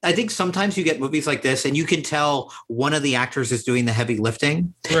 Because I think sometimes you get movies like this and you can tell one of the actors is doing the heavy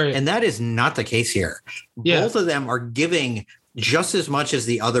lifting. Right. And that is not the case here. Both of them are giving just as much as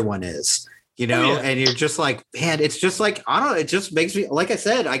the other one is. And you're just like, man, it's just like, I don't know. It just makes me, like I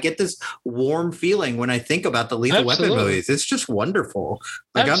said, I get this warm feeling when I think about the Lethal Weapon movies. It's just wonderful.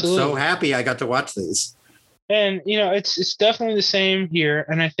 Like, I'm so happy I got to watch these. And, it's definitely the same here.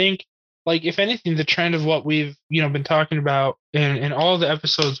 And I think, like, if anything, the trend of what we've, been talking about in all the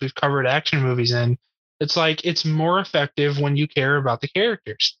episodes we've covered action movies in, it's like, it's more effective when you care about the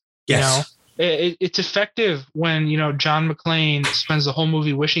characters. Yes. It's effective when, John McClane spends the whole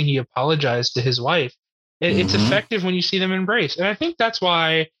movie wishing he apologized to his wife. It's effective when you see them embrace. And I think that's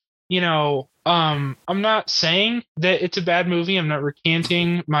why, I'm not saying that it's a bad movie. I'm not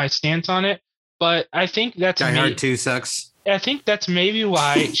recanting my stance on it, but I think that's Die Hard 2 sucks. I think that's maybe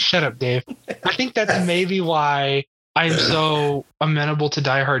why, shut up, Dave. I think that's maybe why I'm so amenable to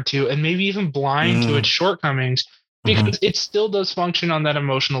Die Hard 2 and maybe even blind to its shortcomings. because it still does function on that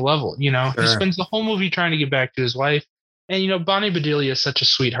emotional level. You know, he spends the whole movie trying to get back to his wife. And, you know, Bonnie Bedelia is such a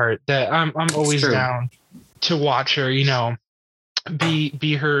sweetheart that I'm always down to watch her, you know,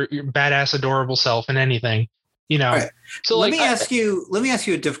 be her badass, adorable self in anything, you know. Right. So let me ask you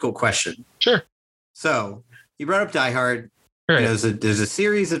a difficult question. Sure. So you brought up Die Hard. Right. You know, there's a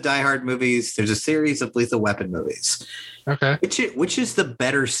series of Die Hard movies. There's a series of Lethal Weapon movies. Okay. Which is the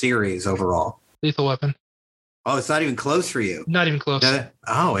better series overall? Lethal Weapon. Oh, it's not even close for you. Not even close.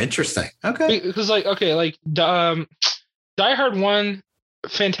 Oh, interesting. Okay. Because Die Hard 1,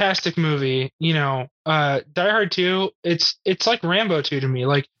 fantastic movie. You know, Die Hard 2, it's like Rambo 2 to me.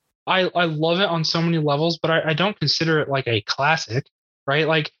 Like I love it on so many levels, but I don't consider it like a classic, right?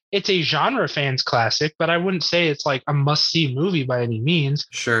 Like it's a genre fans classic, but I wouldn't say it's like a must-see movie by any means.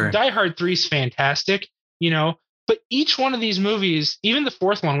 Sure. Die Hard 3 is fantastic, you know, but each one of these movies, even the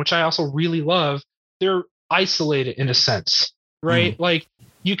fourth one, which I also really love, they're isolated in a sense, right? Like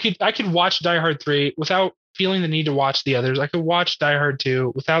I could watch Die Hard 3 without feeling the need to watch the others. I could watch Die Hard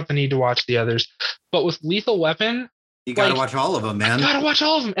 2 without the need to watch the others. But with Lethal Weapon, you got to watch all of them, man. I got to watch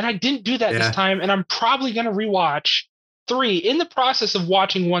all of them. And I didn't do that this time. And I'm probably going to rewatch 3 in the process of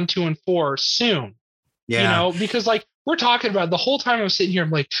watching 1, 2, and 4 soon. Yeah. You know, because like we're talking about the whole time I'm sitting here, I'm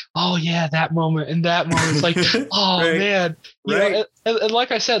like, oh yeah, that moment and that moment. It's like, oh man. You know, and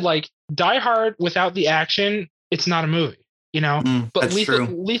like I said, like Die Hard without the action, it's not a movie. You know, but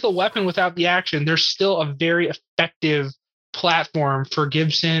Lethal Weapon without the action, there's still a very effective platform for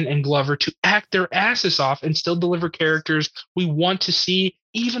Gibson and Glover to act their asses off and still deliver characters we want to see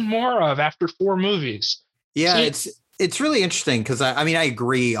even more of after 4 movies. Yeah, it's really interesting because I mean, I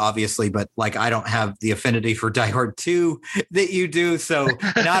agree, obviously, but like I don't have the affinity for Die Hard 2 that you do. So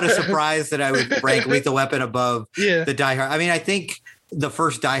not a surprise that I would rank Lethal Weapon above the Die Hard. I mean, I think the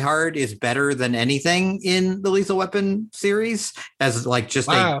first Die Hard is better than anything in the Lethal Weapon series as like just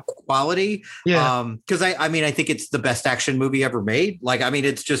a quality. Yeah. Cause I mean, I think it's the best action movie ever made. Like, I mean,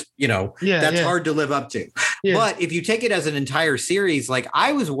 it's just, you know, that's hard to live up to. Yeah. But if you take it as an entire series, like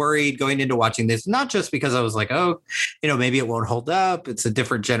I was worried going into watching this, not just because I was like, oh, you know, maybe it won't hold up. It's a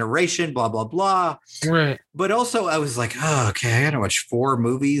different generation, blah, blah, blah. Right. But also I was like, oh, okay, I got to watch 4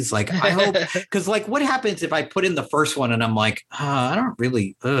 movies. Like I hope, cause like what happens if I put in the first one and I'm like, I don't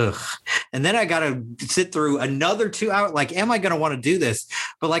really, and then I got to sit through another 2 hours. Like, am I going to want to do this?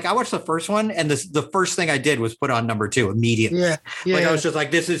 But like, I watched the first one and the first thing I did was put on number 2 immediately. Yeah. Like I was just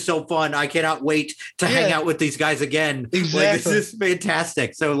like, this is so fun. I cannot wait to hang out with these guys again. Exactly. Like, this is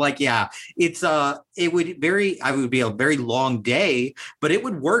fantastic. So like, yeah, it's, it would be a very long day, but it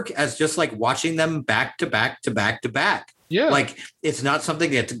would work as just like watching them back to back to back to back. Yeah. Like it's not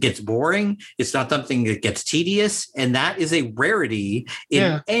something that gets boring. It's not something that gets tedious. And that is a rarity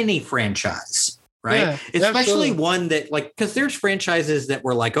in any franchise. Right. Yeah, especially one that like, because there's franchises that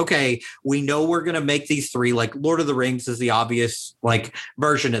were like, OK, we know we're going to make these 3, like Lord of the Rings is the obvious like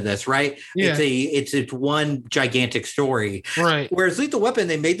version of this. Right. Yeah. It's one gigantic story. Right. Whereas Lethal Weapon,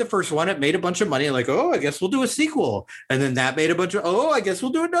 they made the first one. It made a bunch of money. Like, oh, I guess we'll do a sequel. And then that made a bunch of, I guess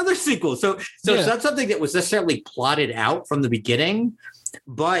we'll do another sequel. So it's not something that was necessarily plotted out from the beginning.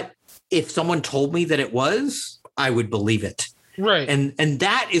 But if someone told me that it was, I would believe it. Right. And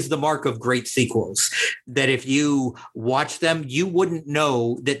that is the mark of great sequels, that if you watch them, you wouldn't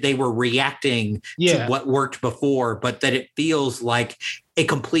know that they were reacting to what worked before, but that it feels like a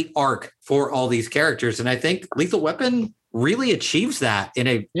complete arc for all these characters. And I think Lethal Weapon really achieves that in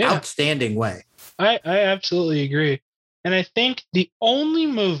a outstanding way. I absolutely agree. And I think the only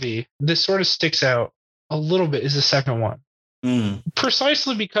movie that sort of sticks out a little bit is the second one.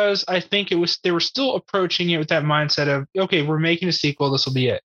 Precisely because I think they were still approaching it with that mindset of, okay, we're making a sequel, this will be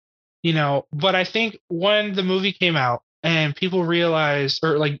it, you know. But I think when the movie came out and people realized,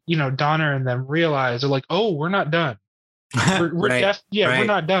 or like, you know, Donner and them realized, they're like, oh, we're not done. We're we're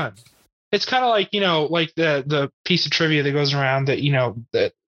not done. It's kind of like, you know, like the piece of trivia that goes around that, you know,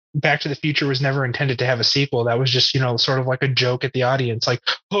 that Back to the Future was never intended to have a sequel. That was just, you know, sort of like a joke at the audience, like,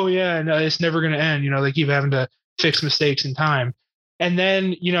 oh yeah, no, it's never going to end. You know, they keep having to fix mistakes in time. And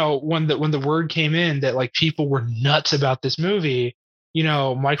then, you know, when the word came in that like people were nuts about this movie, you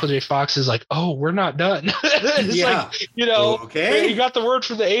know, Michael J. Fox is like, oh, we're not done. It's like, you know, okay, you got the word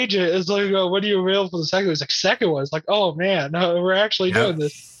from the agent. It's like, when are you available for the second one? It's like, second one. It's like, oh man, no, we're actually doing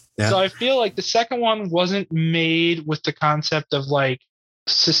this. Yeah. So I feel like the second one wasn't made with the concept of like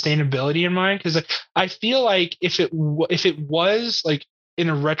sustainability in mind, because I feel like if it was like in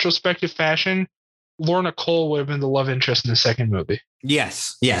a retrospective fashion, Lorna Cole would have been the love interest in the second movie.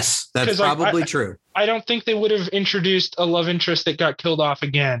 Yes, that's probably true. I don't think they would have introduced a love interest that got killed off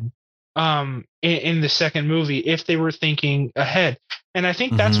again in the second movie if they were thinking ahead. And I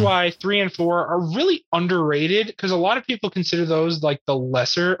think that's why 3 and 4 are really underrated, because a lot of people consider those like the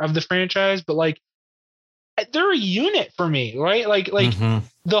lesser of the franchise, but like they're a unit for me, right? Like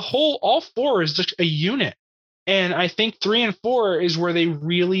the whole, all 4 is just a unit. And I think 3 and 4 is where they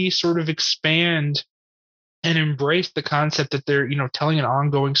really sort of expand and embrace the concept that they're, telling an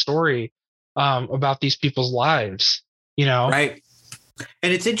ongoing story about these people's lives, Right.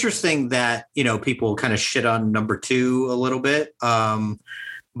 And it's interesting that, people kind of shit on number 2 a little bit.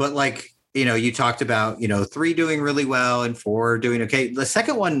 But like, you talked about, 3 doing really well and 4 doing okay. The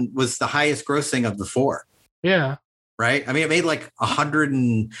second one was the highest grossing of the 4. Yeah. Right. I mean, it made like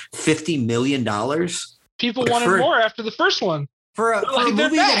 $150 million. People wanted more after the first one. For a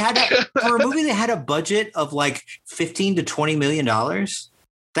movie that had a budget of like $15 to $20 million.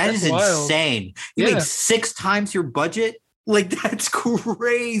 That's is wild. Insane. You made 6 times your budget. Like, that's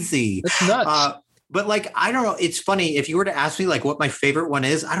crazy. That's nuts. But like, I don't know. It's funny. If you were to ask me like what my favorite one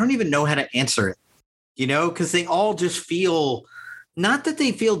is, I don't even know how to answer it, because they all just feel, not that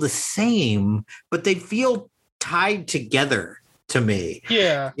they feel the same, but they feel tied together to me.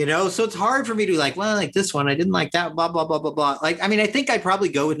 Yeah. So it's hard for me to like, well, like this one, I didn't like that, blah, blah, blah, blah, blah. Like, I mean, I think I'd probably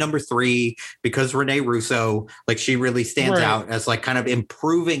go with number 3 because Rene Russo, like she really stands out as like kind of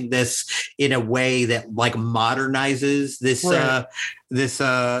improving this in a way that like modernizes this,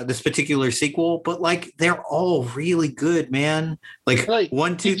 this particular sequel. But like, they're all really good, man. Like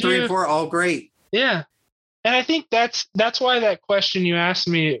 1, 2, 3, and 4, all great. Yeah. And I think that's why that question you asked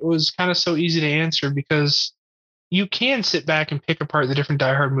me was kind of so easy to answer, because you can sit back and pick apart the different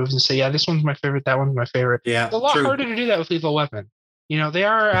Die Hard movies and say, yeah, this one's my favorite, that one's my favorite. Yeah, it's a lot harder to do that with Lethal Weapon. They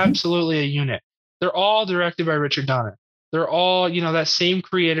are absolutely a unit. They're all directed by Richard Donner. They're all, that same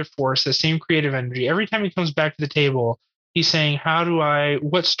creative force, that same creative energy. Every time he comes back to the table, he's saying,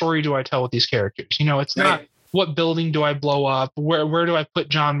 what story do I tell with these characters? It's not what building do I blow up? Where do I put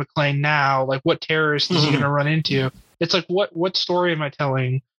John McClane now? Like, what terrorist is he going to run into? It's like, what story am I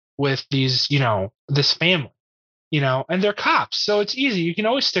telling with these, this family? And they're cops. So it's easy. You can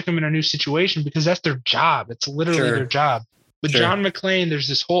always stick them in a new situation because that's their job. It's literally their job. With John McClane, there's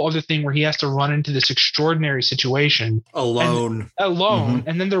this whole other thing where he has to run into this extraordinary situation alone.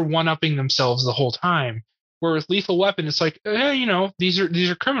 And then they're one-upping themselves the whole time. Where with Lethal Weapon, it's like, these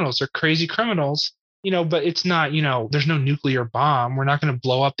are criminals. They're crazy criminals, but it's not, there's no nuclear bomb. We're not going to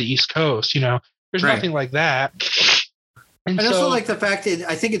blow up the East Coast. There's nothing like that. And also like the fact that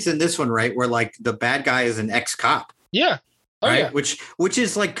I think it's in this one, right, where like the bad guy is an ex-cop. Yeah. Oh, right. Yeah. Which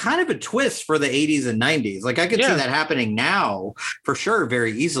is like kind of a twist for the 80s and 90s. Like I could see that happening now for sure,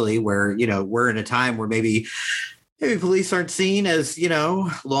 very easily, where, we're in a time where maybe police aren't seen as,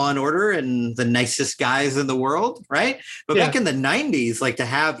 law and order and the nicest guys in the world. Right. But back in the 90s, like to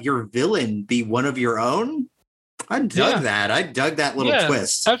have your villain be one of your own. I dug that. I dug that little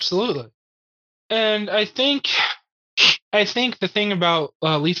twist. Absolutely. And I think the thing about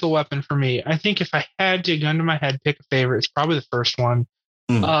Lethal Weapon for me, I think if I had to, gun to my head, pick a favorite, it's probably the first one.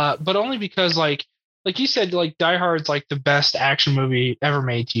 But only because like you said, like Die Hard's like the best action movie ever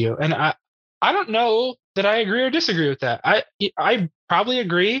made to you. And I don't know that I agree or disagree with that. I probably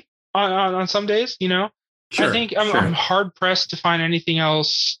agree on some days, Sure, I think I'm hard pressed to find anything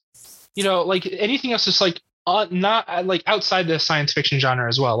else, like anything else is like not like outside the science fiction genre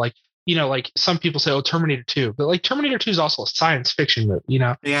as well. Like, like some people say, Terminator 2, but like Terminator 2 is also a science fiction movie,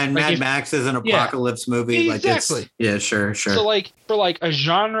 Yeah, and like Mad Max is an apocalypse movie. Exactly. Like sure. So like for like a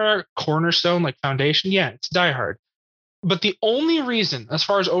genre cornerstone, like foundation, it's Die Hard. But the only reason, as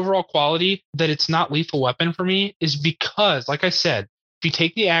far as overall quality, that it's not Lethal Weapon for me is because, like I said, if you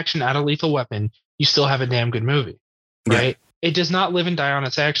take the action out of Lethal Weapon, you still have a damn good movie, right? It does not live and die on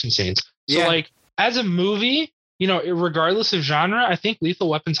its action scenes. So like as a movie, regardless of genre, I think Lethal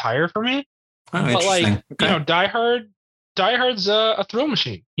Weapon's higher for me. But like, Die Hard's a thrill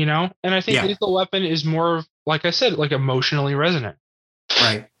machine, and I think Lethal Weapon is more, like I said, like emotionally resonant.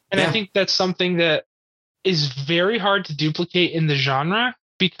 Right. And I think that's something that is very hard to duplicate in the genre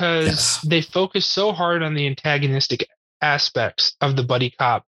because they focus so hard on the antagonistic aspects of the buddy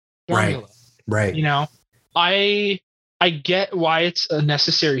cop formula. Right. I get why it's a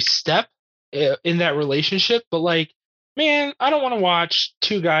necessary step in that relationship, but like, man, I don't want to watch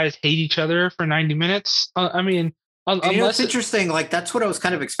 2 guys hate each other for 90 minutes. Unless it's interesting, like that's what I was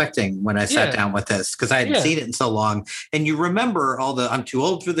kind of expecting when I sat down with this, because I hadn't seen it in so long. And you remember all the I'm too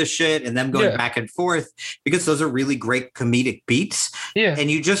old for this shit and them going back and forth, because those are really great comedic beats. Yeah.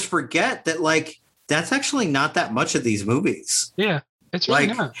 And you just forget that like that's actually not that much of these movies. Yeah. It's really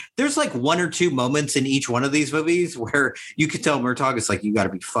like not. there's like one or two moments in each one of these movies where you could tell Murtaugh is like, you got to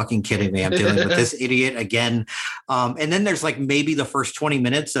be fucking kidding me. I'm dealing with this idiot again. And then there's like maybe the first 20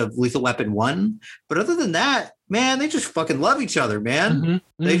 minutes of Lethal Weapon 1. But other than that, man, they just fucking love each other, man.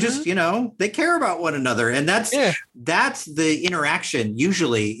 Mm-hmm. They just, you know, they care about one another. And that's the interaction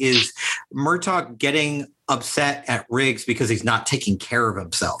usually is Murtaugh getting upset at Riggs because he's not taking care of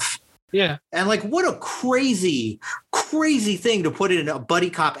himself. Yeah. And like, what a crazy thing to put in a buddy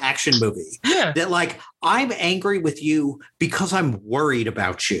cop action movie. Yeah. That like, I'm angry with you because I'm worried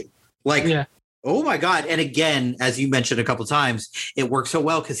about you. Like, oh my God. And again, as you mentioned a couple of times, it works so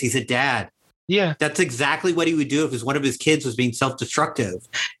well because he's a dad. Yeah. That's exactly what he would do if one of his kids was being self-destructive.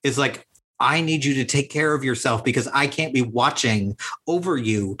 Is like, I need you to take care of yourself because I can't be watching over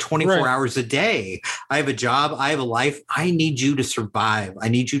you 24 hours a day. I have a job. I have a life. I need you to survive. I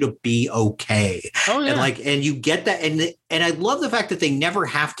need you to be okay. Oh, yeah. And you get that. And I love the fact that they never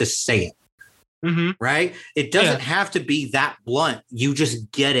have to say it. Mm-hmm. Right. It doesn't have to be that blunt. You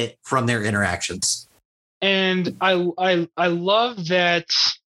just get it from their interactions. And I love that.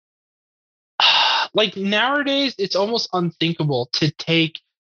 Like nowadays, it's almost unthinkable to take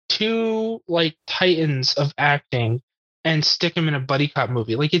two like titans of acting and stick them in a buddy cop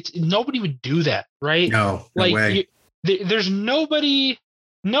movie. Like nobody would do that, right? No like way. There's nobody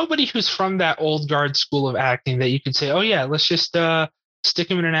who's from that old guard school of acting that you could say, oh yeah, let's just stick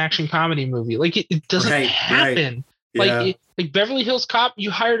him in an action comedy movie. Like it doesn't happen. Yeah. Like Beverly Hills Cop,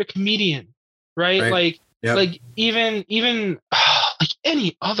 you hired a comedian, right? Like like even like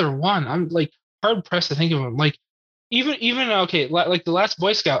any other one, I'm like hard pressed to think of them. Like even okay, like The Last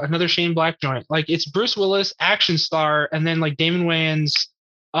Boy Scout, another Shane Black joint. Like it's Bruce Willis, action star, and then like Damon Wayans,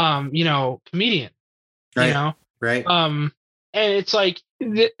 you know, comedian. Right. You know? Right. And it's like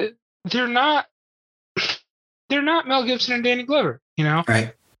they're not Mel Gibson and Danny Glover, you know?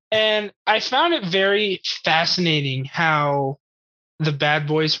 Right. And I found it very fascinating how the Bad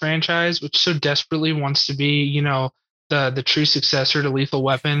Boys franchise, which so desperately wants to be, you know, the true successor to Lethal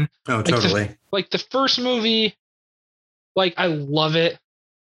Weapon. Oh, totally. Like the first movie, like I love it,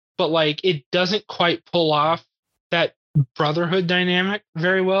 but like it doesn't quite pull off that brotherhood dynamic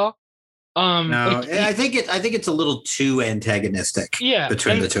very well. No, like, I think it's a little too antagonistic. Yeah,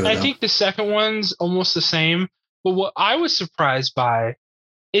 between the two of them. I think the second one's almost the same. But what I was surprised by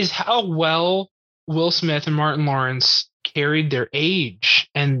is how well Will Smith and Martin Lawrence carried their age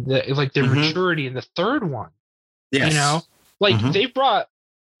and their maturity in the third one. Yes. You know, like they brought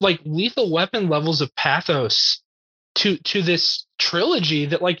like Lethal Weapon levels of pathos to this trilogy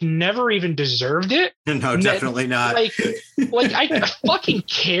that like never even deserved it. No, definitely not. Like I fucking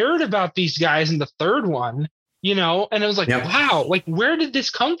cared about these guys in the third one, you know, and it was like, wow, like where did this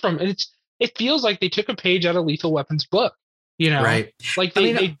come from? And it feels like they took a page out of Lethal Weapon's book, you know, right? Like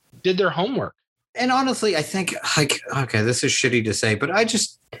they did their homework. And honestly, I think like, okay, this is shitty to say, but I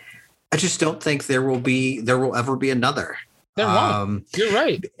just don't think there will ever be another. There won't. You're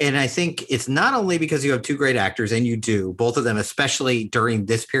right. And I think it's not only because you have two great actors, and you do, both of them, especially during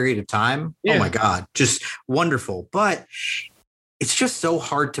this period of time. Yeah. Oh my God, just wonderful. But it's just so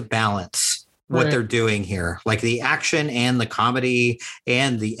hard to balance what they're doing here. Like the action and the comedy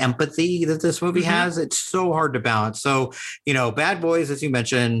and the empathy that this movie has. It's so hard to balance. So, you know, Bad Boys, as you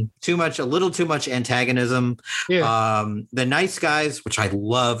mentioned, a little too much antagonism. Yeah. The Nice Guys, which I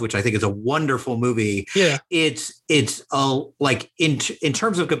love, which I think is a wonderful movie. Yeah. It's like in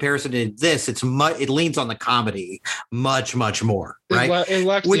terms of comparison to this, it leans on the comedy much more. Right. It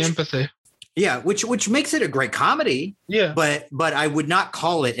lacks the empathy. Yeah, which makes it a great comedy. Yeah. But I would not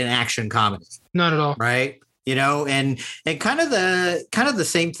call it an action comedy. Not at all. Right. You know, and kind of the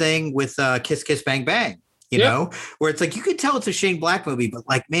same thing with Kiss Kiss Bang Bang. You know, where it's like you could tell it's a Shane Black movie, but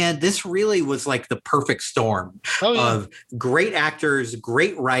like, man, this really was like the perfect storm of great actors,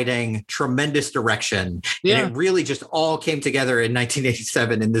 great writing, tremendous direction. Yeah. And it really just all came together in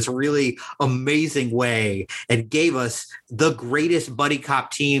 1987 in this really amazing way and gave us the greatest buddy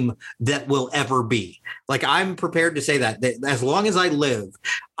cop team that will ever be. Like, I'm prepared to say that as long as I live,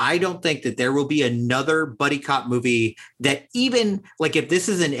 I don't think that there will be another buddy cop movie that even like if this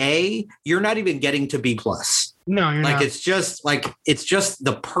is an A, you're not even getting to B+. No, you're like not. it's just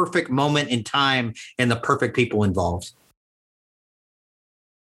the perfect moment in time and the perfect people involved.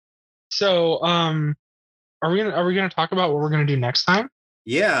 So, are we gonna talk about what we're gonna do next time?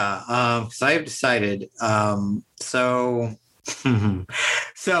 Yeah, so I have decided. So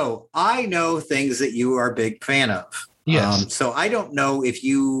I know things that you are a big fan of. Yes. So I don't know if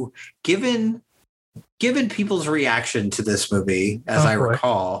you, given people's reaction to this movie, as I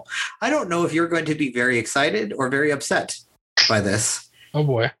recall, I don't know if you're going to be very excited or very upset. by this. Oh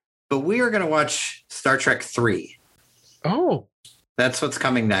boy. But we are going to watch Star Trek 3. Oh. That's what's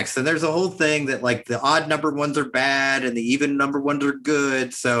coming next. And there's a whole thing that like the odd number ones are bad and the even number ones are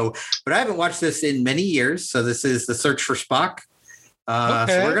good. So, but I haven't watched this in many years. So this is The Search for Spock. So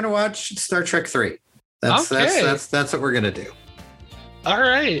we're going to watch Star Trek 3. That's what we're going to do. All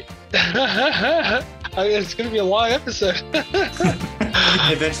right. It's going to be a long episode.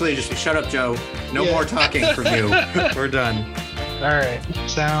 Eventually just shut up, Joe. No more talking from you. We're done. All right.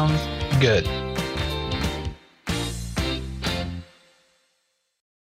 Sounds good.